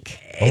 I like.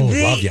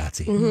 Love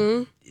Yahtzee.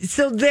 Mm-hmm.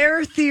 So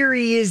their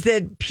theory is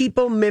that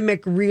people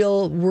mimic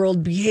real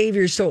world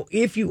behavior. So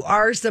if you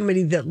are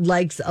somebody that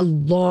likes a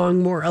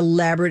long, more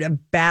elaborate, a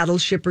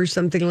battleship or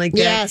something like that,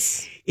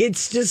 yes,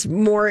 it's just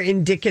more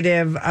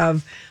indicative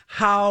of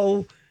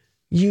how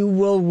you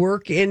will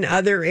work in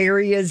other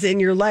areas in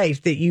your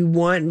life, that you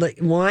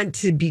want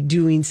to be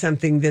doing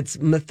something that's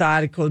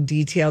methodical,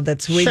 detailed.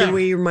 That's the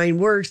way your mind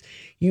works.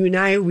 You and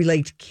I, we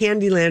liked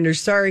Candyland or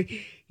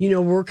Sorry.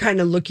 We're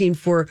kind of looking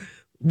for.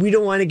 We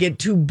don't want to get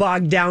too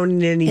bogged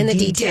down in any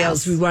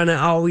details. We want to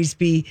always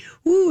be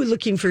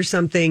looking for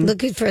something.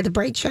 Looking for the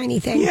bright, shiny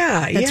thing.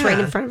 Yeah, that's right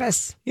in front of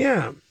us.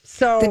 Yeah.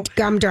 So the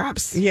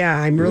gumdrops. Yeah,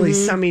 I'm really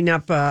summing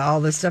up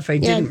all the stuff I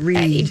didn't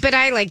read. But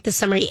I like the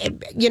summary.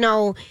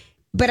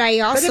 But I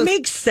also... But it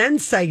makes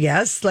sense, I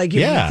guess. Like, if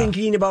you're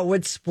thinking about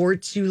what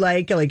sports you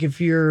like if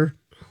you're,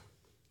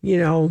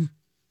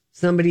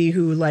 somebody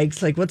who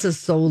likes, what's a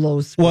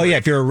solo sport? Well, yeah,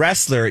 if you're a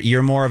wrestler,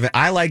 you're more of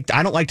I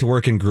don't like to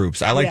work in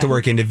groups. I like to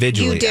work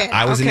individually. You did.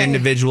 I was an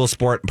individual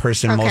sport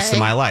person most of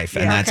my life.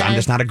 And I'm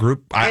just not a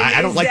group.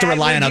 I don't like to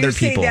rely on other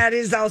people. That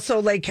is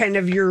also kind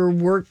of your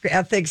work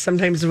ethic.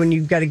 Sometimes when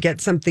you've got to get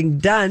something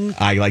done.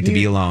 I like to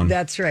be alone.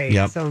 That's right.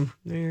 Yep. So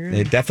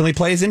it definitely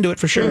plays into it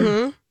for sure.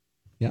 Mm-hmm.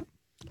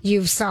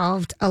 you've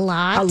solved a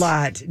lot. A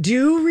lot. Do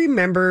you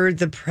remember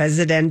the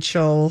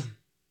presidential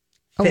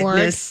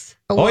fitness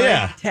Award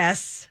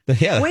tests?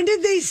 Yeah. When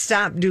did they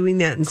stop doing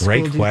that in school?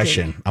 Great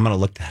question. I'm going to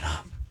look that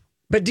up.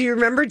 But do you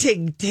remember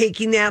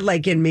taking that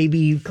like in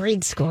maybe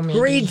grade school? Maybe.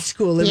 Grade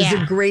school. It was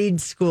a grade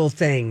school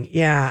thing.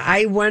 Yeah.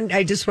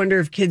 I just wonder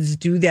if kids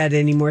do that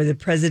anymore. The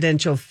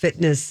presidential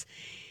fitness.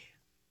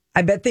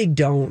 I bet they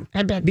don't.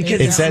 I bet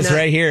because it says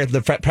right here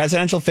the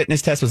presidential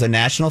fitness test was a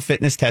national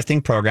fitness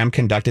testing program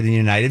conducted in the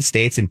United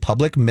States in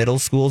public middle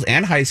schools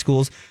and high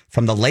schools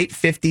from the late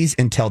 50s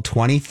until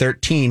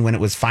 2013, when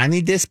it was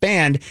finally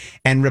disbanded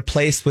and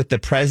replaced with the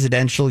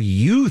presidential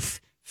youth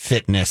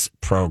fitness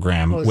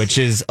program, which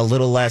is a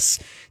little less.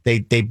 They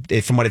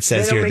from what it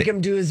says they don't here, make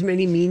them do as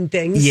many mean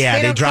things. Yeah,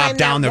 they drop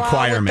down the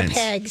requirements.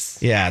 Pegs.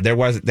 Yeah, there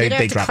was they have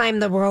to dropped. climb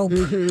the rope.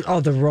 Mm-hmm.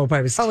 Oh, the rope!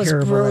 I was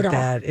terrible brutal.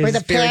 at that. Or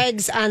the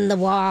pegs on the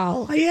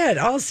wall. Oh yeah, it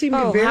all seemed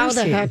embarrassing. How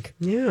the heck?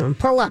 Yeah,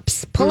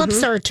 pull-ups.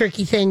 Pull-ups are a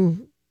tricky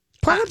thing.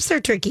 Pull-ups are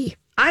tricky.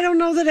 I don't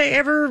know that I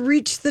ever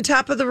reached the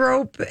top of the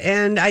rope,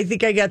 and I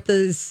think I got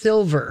the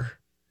silver.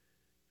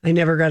 I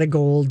never got a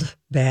gold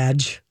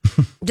badge.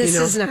 This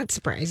is not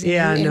surprising.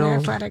 Yeah, in no.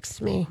 athletics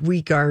to me.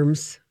 Weak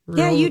arms.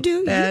 Yeah, you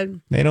do.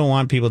 Bad. They don't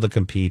want people to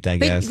compete, I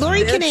guess.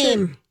 Lori can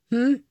aim.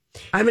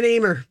 I'm an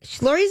aimer.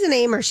 Lori's an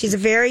aimer. She's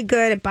very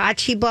good at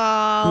bocce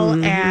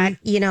ball,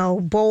 at,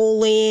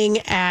 bowling,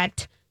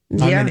 at...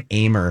 I'm an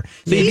aimer.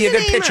 So you'd be a good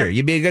an aimer. pitcher.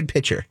 You'd be a good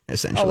pitcher,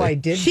 essentially. Oh, I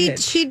did pitch.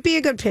 She'd be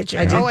a good pitcher.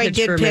 I did I pitch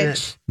did for a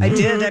pitch. minute. I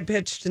did. I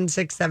pitched in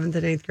 6th, 7th,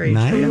 and 8th grade.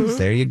 Nice.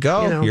 There you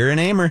go. You're an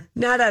aimer.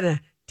 Not on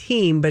a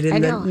team, but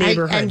in the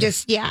neighborhood. I'm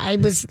just, I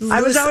was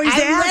always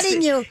asked.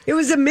 letting you. It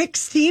was a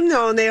mixed team,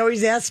 though, and they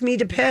always asked me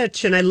to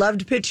pitch, and I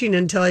loved pitching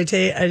until I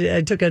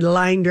took a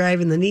line drive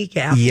in the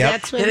kneecap.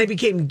 Yep. Then I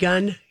became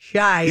gun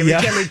shy. Every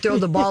time I throw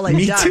the ball, I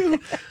Me duck. too.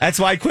 That's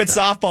why I quit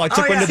softball. I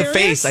took one to the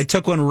face. I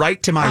took one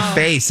right to my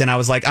face, and I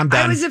was like, I'm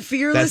done. I was a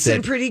fearless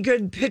and pretty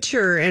good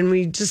pitcher, and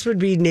we just would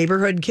be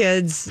neighborhood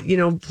kids,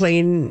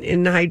 playing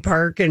in Hyde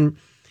Park, and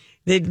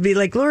they'd be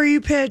like, Lori, you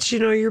pitch,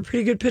 you're a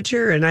pretty good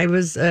pitcher. And I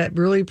was a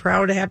really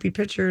proud, happy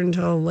pitcher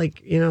until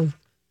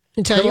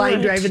the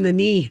line drive in the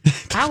knee.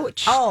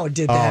 Ouch. Oh,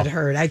 did that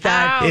hurt? I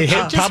thought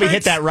it probably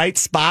hit that right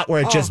spot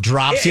where it just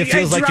drops you. It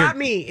feels like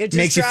it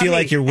makes you feel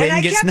like your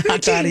wind gets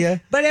knocked out of you.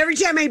 But every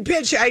time I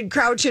pitch, I'd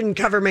crouch and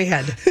cover my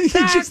head.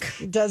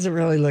 It doesn't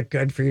really look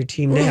good for your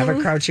team to have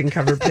a crouch and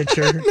cover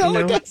pitcher. No,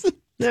 it doesn't.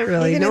 Not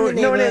really. No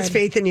one has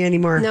faith in you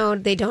anymore. No,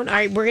 they don't. All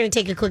right, we're going to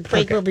take a quick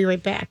break. Okay. We'll be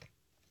right back.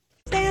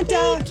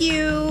 Santa.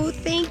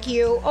 Thank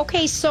you.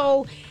 Okay,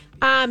 so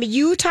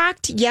you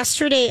talked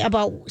yesterday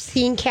about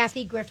seeing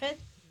Kathy Griffin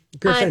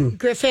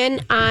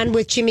on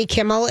with Jimmy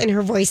Kimmel and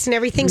her voice and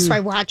everything. So I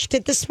watched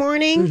it this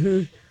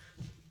morning.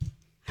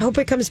 I hope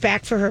it comes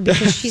back for her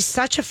because she's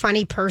such a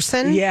funny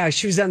person. Yeah,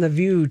 she was on The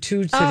View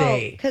too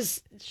today.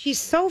 Because she's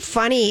so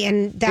funny,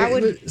 and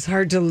it's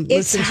hard to listen to.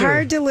 It's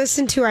hard to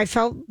listen to. I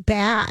felt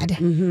bad.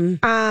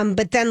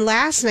 But then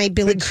last night,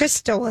 Billy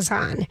Crystal was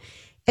on.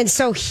 And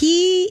so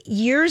he,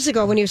 years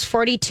ago, when he was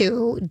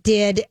 42,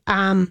 did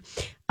a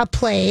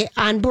play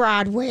on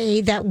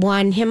Broadway that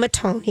won him a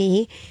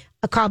Tony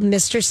called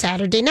Mr.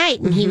 Saturday Night.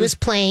 And he was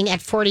playing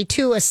at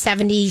 42, a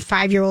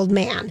 75-year-old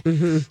man.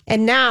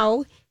 And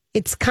now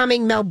it's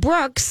coming. Mel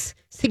Brooks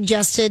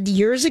suggested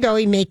years ago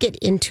he make it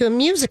into a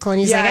musical. And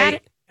he's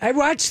like, I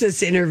watched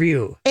this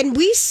interview. And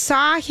we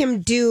saw him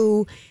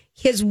do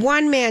his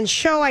one-man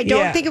show. I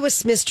don't think it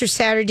was Mr.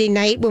 Saturday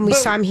Night when we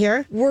saw him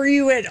here. Were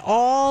you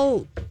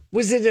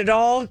was it at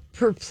all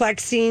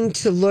perplexing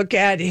to look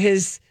at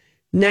his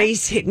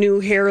nice new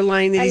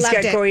hairline that he's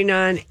got going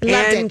on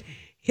and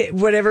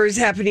whatever is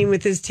happening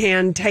with his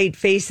tan, tight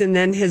face and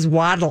then his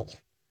waddle?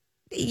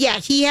 Yeah,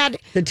 he had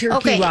the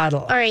turkey waddle.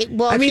 All right.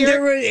 Well, I mean,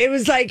 here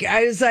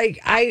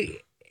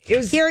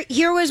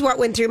was what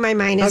went through my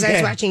mind as I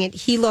was watching it.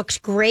 He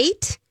looked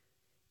great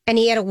and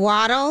he had a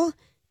waddle.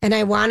 And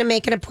I want to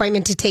make an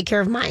appointment to take care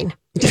of mine.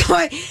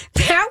 That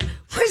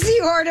was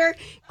the order.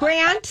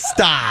 Grant.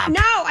 Stop.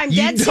 No, I'm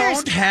dead serious.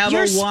 You don't have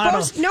a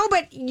waddle. No,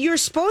 but you're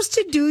supposed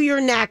to do your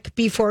neck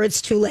before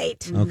it's too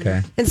late.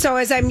 Okay. And so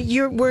as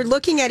we're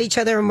looking at each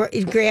other,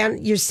 and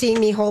Grant, you're seeing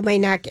me hold my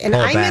neck. And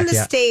I'm in the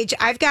stage,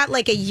 I've got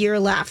like a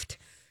year left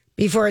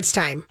before it's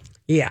time.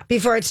 Yeah.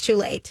 Before it's too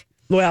late.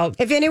 Well,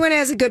 if anyone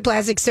has a good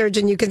plastic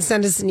surgeon, you can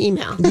send us an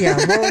email. Yeah,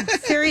 well,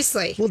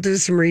 seriously, we'll do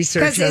some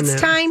research because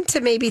it's time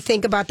to maybe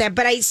think about that.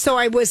 But I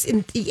was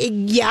in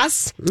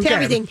yes to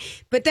everything,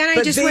 but then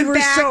I just went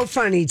back. So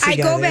funny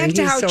together. I go back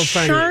to how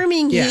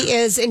charming he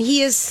is, and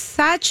he is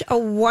such a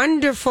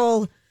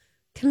wonderful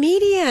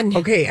comedian.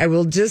 Okay, I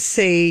will just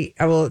say,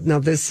 now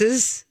this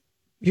is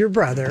your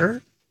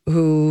brother,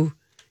 who,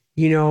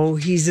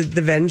 he's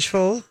the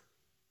vengeful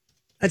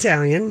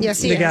Italian.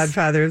 Yes, he is. The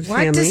godfather of the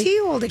family. What does he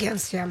hold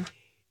against him?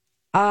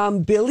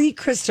 Billy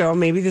Crystal,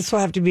 maybe this will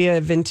have to be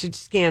a vintage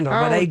scandal,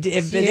 but I've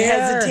been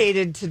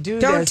hesitated to do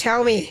this. Don't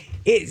tell me.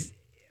 It's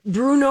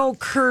Bruno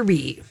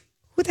Kirby.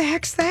 Who the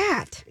heck's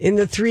that? In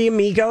the Three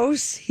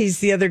Amigos, he's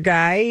the other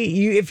guy.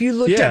 If you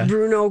looked up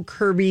Bruno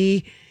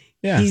Kirby,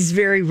 Yeah. He's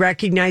very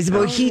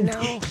recognizable.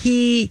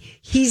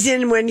 He's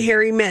in When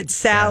Harry Met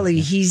Sally.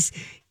 Yeah. He's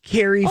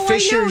Carrie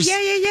Fisher's. I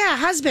know. Yeah.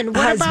 Husband.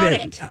 What about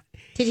it?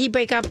 Did he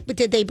break up?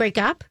 Did they break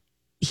up?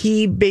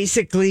 He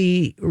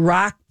basically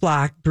rock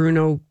blocked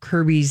Bruno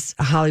Kirby's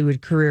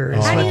Hollywood career. Is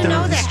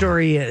what the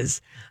story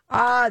is.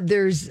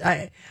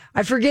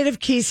 I forget if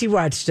Casey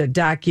watched a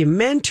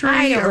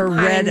documentary or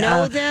read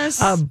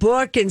a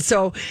book, and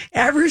so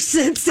ever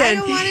since then, I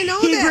don't want to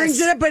know he brings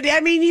it up. But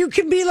I mean, you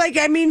can be like,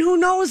 I mean, who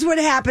knows what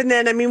happened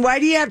then? I mean, why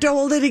do you have to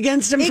hold it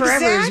against him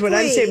forever? Is what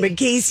I'm saying. But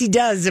Casey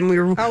does, and we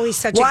were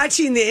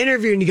watching the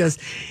interview, and he goes,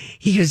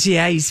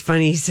 yeah, he's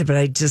funny. He said, but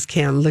I just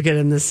can't look at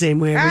him the same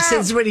way ever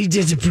since what he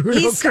did to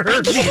Bruno Kirby.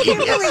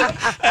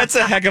 That's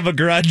a heck of a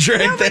grudge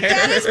there. But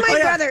that is my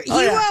brother.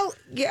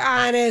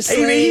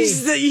 Honestly. I mean,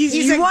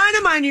 you want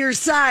him on your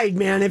side,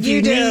 man, if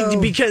you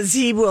need, because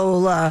he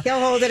will...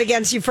 he'll hold it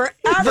against you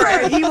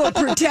forever. He will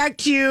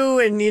protect you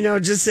and,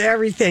 just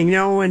everything.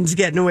 No one's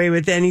getting away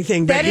with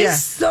anything. But that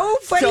is so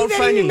funny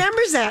that he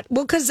remembers that.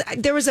 Well, because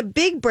there was a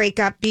big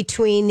breakup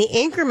between the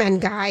Anchorman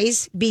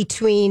guys,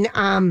 between...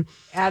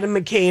 Adam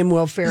McKay and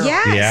Will Ferrell.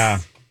 Yes. Yeah.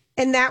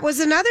 And that was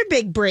another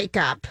big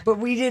breakup. But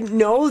we didn't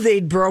know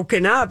they'd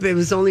broken up. It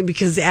was only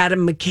because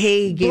Adam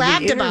McKay gave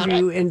an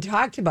interview and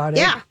talked about it.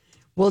 Yeah.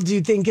 Well, do you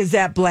think, is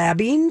that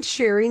blabbing,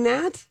 sharing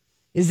that?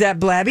 Is that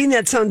blabbing?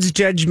 That sounds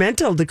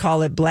judgmental to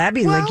call it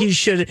blabbing. Well, he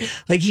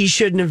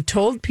shouldn't have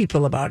told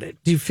people about it.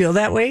 Do you feel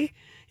that way?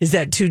 Is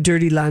that too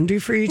dirty laundry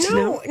for you to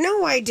know?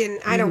 No, I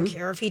didn't. I don't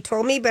care if he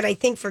told me, but I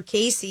think for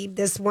Casey,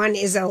 this one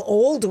is an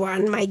old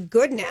one. My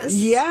goodness.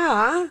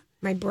 Yeah.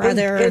 My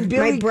brother,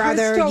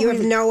 you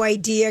have no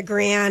idea,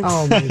 Grant.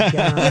 Oh, my God. You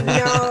have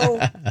no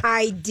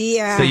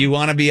idea. So you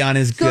want to be on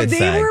his good side.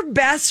 So they were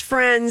best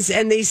friends,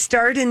 and they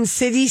starred in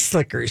City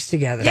Slickers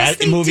together. Yes,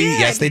 they did.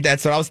 Yes,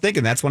 that's what I was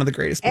thinking. That's one of the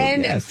greatest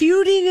movies. And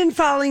feuding and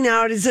falling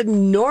out is a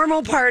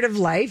normal part of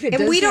life.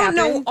 And we don't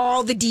know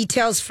all the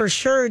details for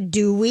sure,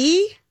 do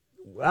we?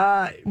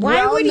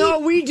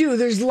 We do.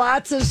 There's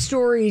lots of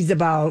stories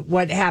about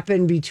what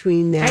happened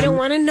between them. I don't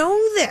want to know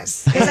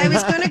this because I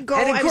was going to go.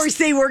 And of course,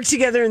 they work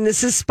together, and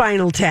this is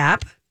Spinal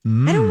Tap.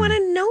 I don't want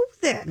to know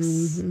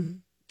this. Mm-hmm.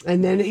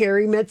 And then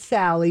Harry Met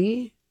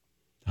Sally.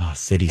 Oh,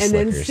 City Slickers.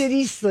 And then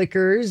City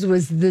Slickers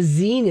was the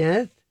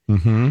zenith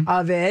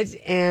of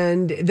it.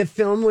 And the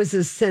film was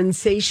a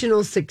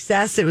sensational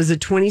success. It was a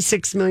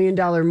 $26 million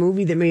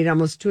movie that made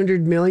almost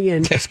 $200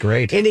 million. That's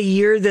great. In a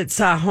year that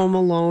saw Home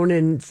Alone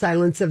and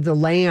Silence of the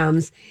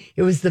Lambs.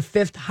 It was the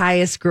 5th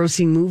highest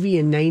grossing movie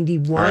in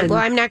 91. Well,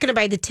 I'm not going to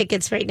buy the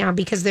tickets right now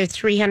because they're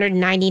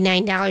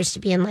 $399 to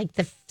be in like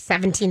the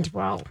 17th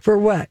row. For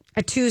what?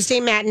 A Tuesday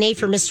matinee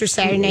for Mr.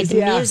 Saturday Night,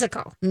 the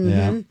musical.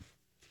 Mm-hmm.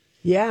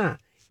 Yeah.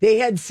 They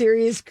had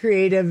serious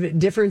creative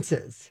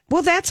differences.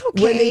 Well, that's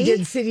okay. When they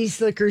did City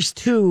Slickers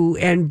 2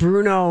 and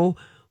Bruno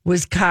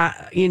was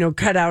cut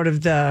out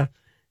of the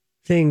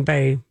thing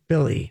by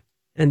Billy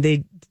and they,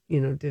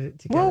 did it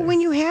together. Well,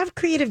 when you have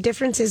creative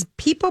differences,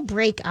 people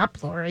break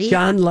up, Lori.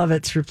 John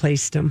Lovitz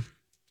replaced him.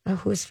 Oh,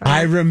 who's fine?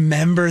 I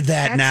remember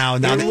that now.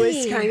 It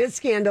was kind of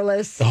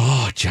scandalous.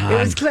 Oh, John. It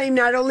was claimed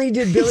not only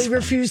did Billy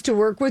refuse to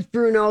work with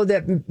Bruno,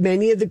 that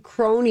many of the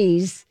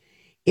cronies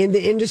in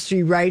the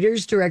industry,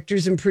 writers,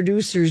 directors, and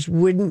producers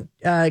wouldn't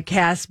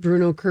cast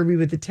Bruno Kirby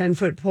with a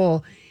 10-foot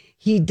pole.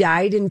 He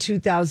died in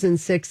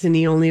 2006, and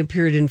he only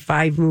appeared in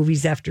 5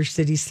 movies after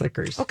City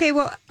Slickers. Okay,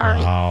 well, all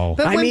right. Wow.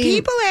 But when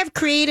people have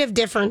creative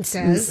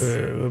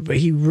differences... but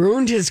he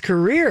ruined his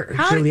career,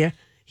 Julia.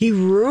 He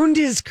ruined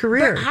his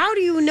career. But how do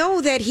you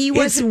know that he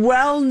was... It's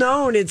well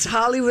known. It's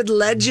Hollywood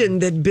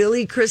legend that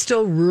Billy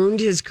Crystal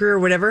ruined his career.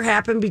 Whatever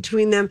happened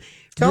between them...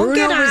 Don't Bruno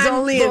get on was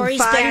only Lori's in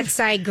bad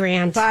side,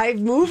 Grant. 5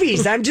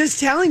 movies. I'm just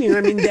telling you.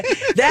 I mean,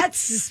 that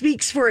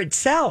speaks for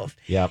itself.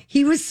 Yep.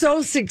 He was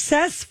so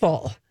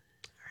successful.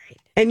 Right.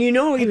 And he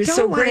was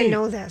so great. I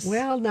don't want to know this.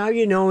 Well, now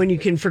you know and you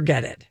can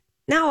forget it.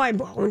 No, I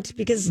won't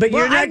because but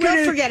you're not I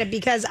will forget it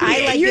because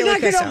I like You're Billy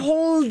not going to Crystal.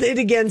 hold it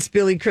against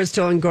Billy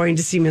Crystal and going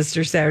to see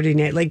Mr. Saturday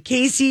Night. Like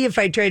Casey, if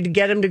I tried to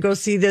get him to go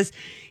see this,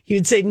 he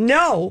would say,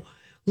 no.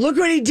 Look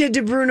what he did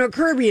to Bruno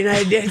Kirby. And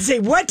I'd say,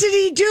 what did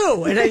he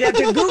do? And I'd have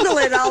to Google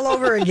it all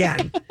over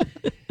again.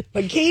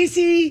 But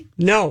Casey,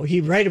 no,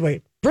 he right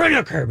away,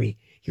 Bruno Kirby.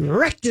 He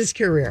wrecked his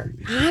career.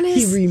 Honest.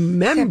 He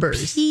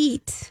remembers.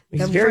 Pete.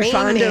 He's very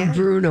fond of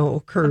Bruno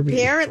Kirby.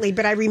 Apparently,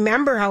 but I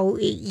remember how,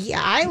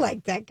 I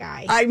like that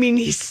guy. I mean,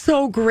 he's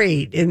so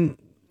great in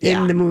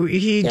the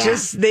movie.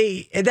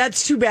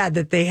 That's too bad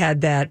that they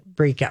had that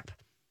breakup.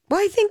 Well,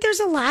 I think there's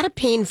a lot of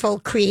painful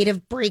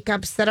creative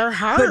breakups that are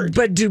hard.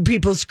 But do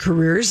people's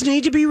careers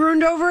need to be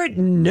ruined over it?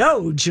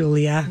 No,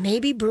 Julia.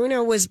 Maybe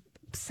Bruno was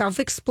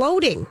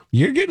self-exploding.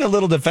 You're getting a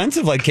little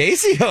defensive like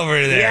Casey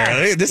over there.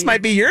 Yes. This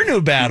might be your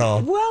new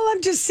battle. Well,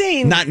 I'm just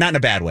saying. Not in a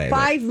bad way.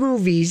 5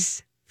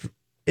 movies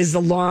is a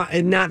lot,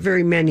 and not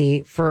very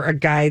many for a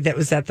guy that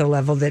was at the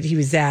level that he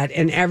was at.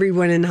 And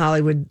everyone in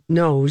Hollywood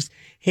knows,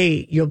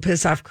 hey, you'll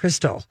piss off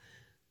Crystal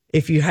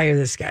if you hire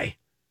this guy.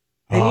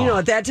 And,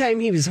 at that time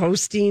he was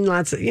hosting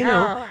lots of, He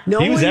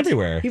was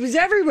everywhere. He was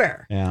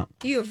everywhere. Yeah.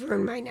 You have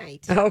ruined my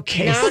night.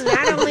 Okay. Now,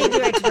 not only do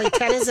I have to play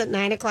tennis at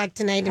 9:00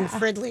 tonight in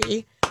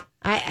Fridley,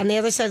 on the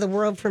other side of the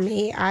world for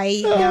me,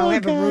 I now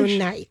have a ruined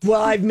night.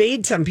 Well, I've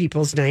made some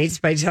people's nights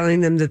by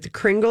telling them that the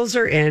Kringles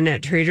are in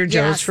at Trader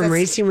Joe's from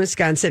Racine,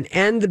 Wisconsin,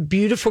 and the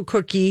beautiful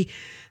cookie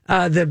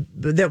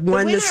that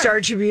won the Star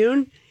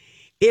Tribune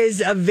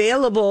is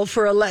available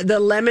for the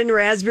lemon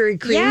raspberry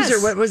creams,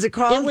 or what was it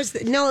called? It was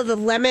the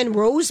lemon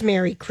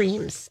rosemary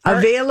creams.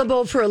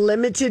 Available for a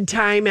limited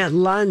time at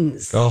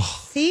Lund's. Oh.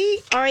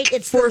 See? All right,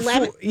 it's the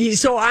lemon.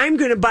 So I'm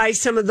going to buy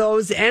some of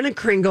those and a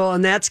Kringle,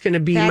 and that's going to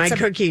be my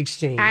cookie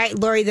exchange. All right,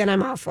 Lori, then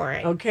I'm all for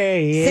it.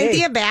 Okay.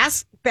 Cynthia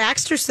Baxter,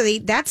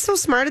 that's so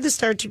smart of the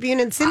Star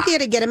Tribune and Cynthia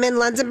to get them in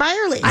Lund's and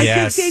Byerly. I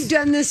think they've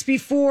done this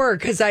before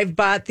because I've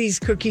bought these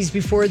cookies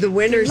before the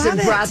winners and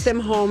brought them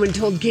home and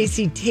told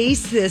Casey,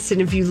 taste this,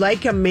 and if you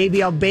like them,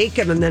 maybe I'll bake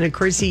them. And then, of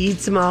course, he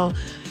eats them all.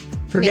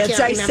 Forgets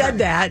I said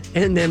that,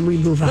 and then we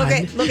move on.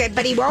 Look at,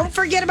 but he won't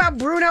forget about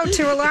Bruno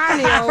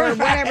Turlanio or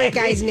whatever the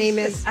guy's name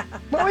is.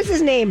 What was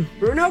his name?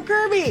 Bruno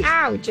Kirby.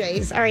 Oh,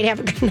 jeez. All right,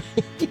 have a good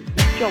night.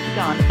 Job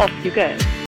done. Off you go.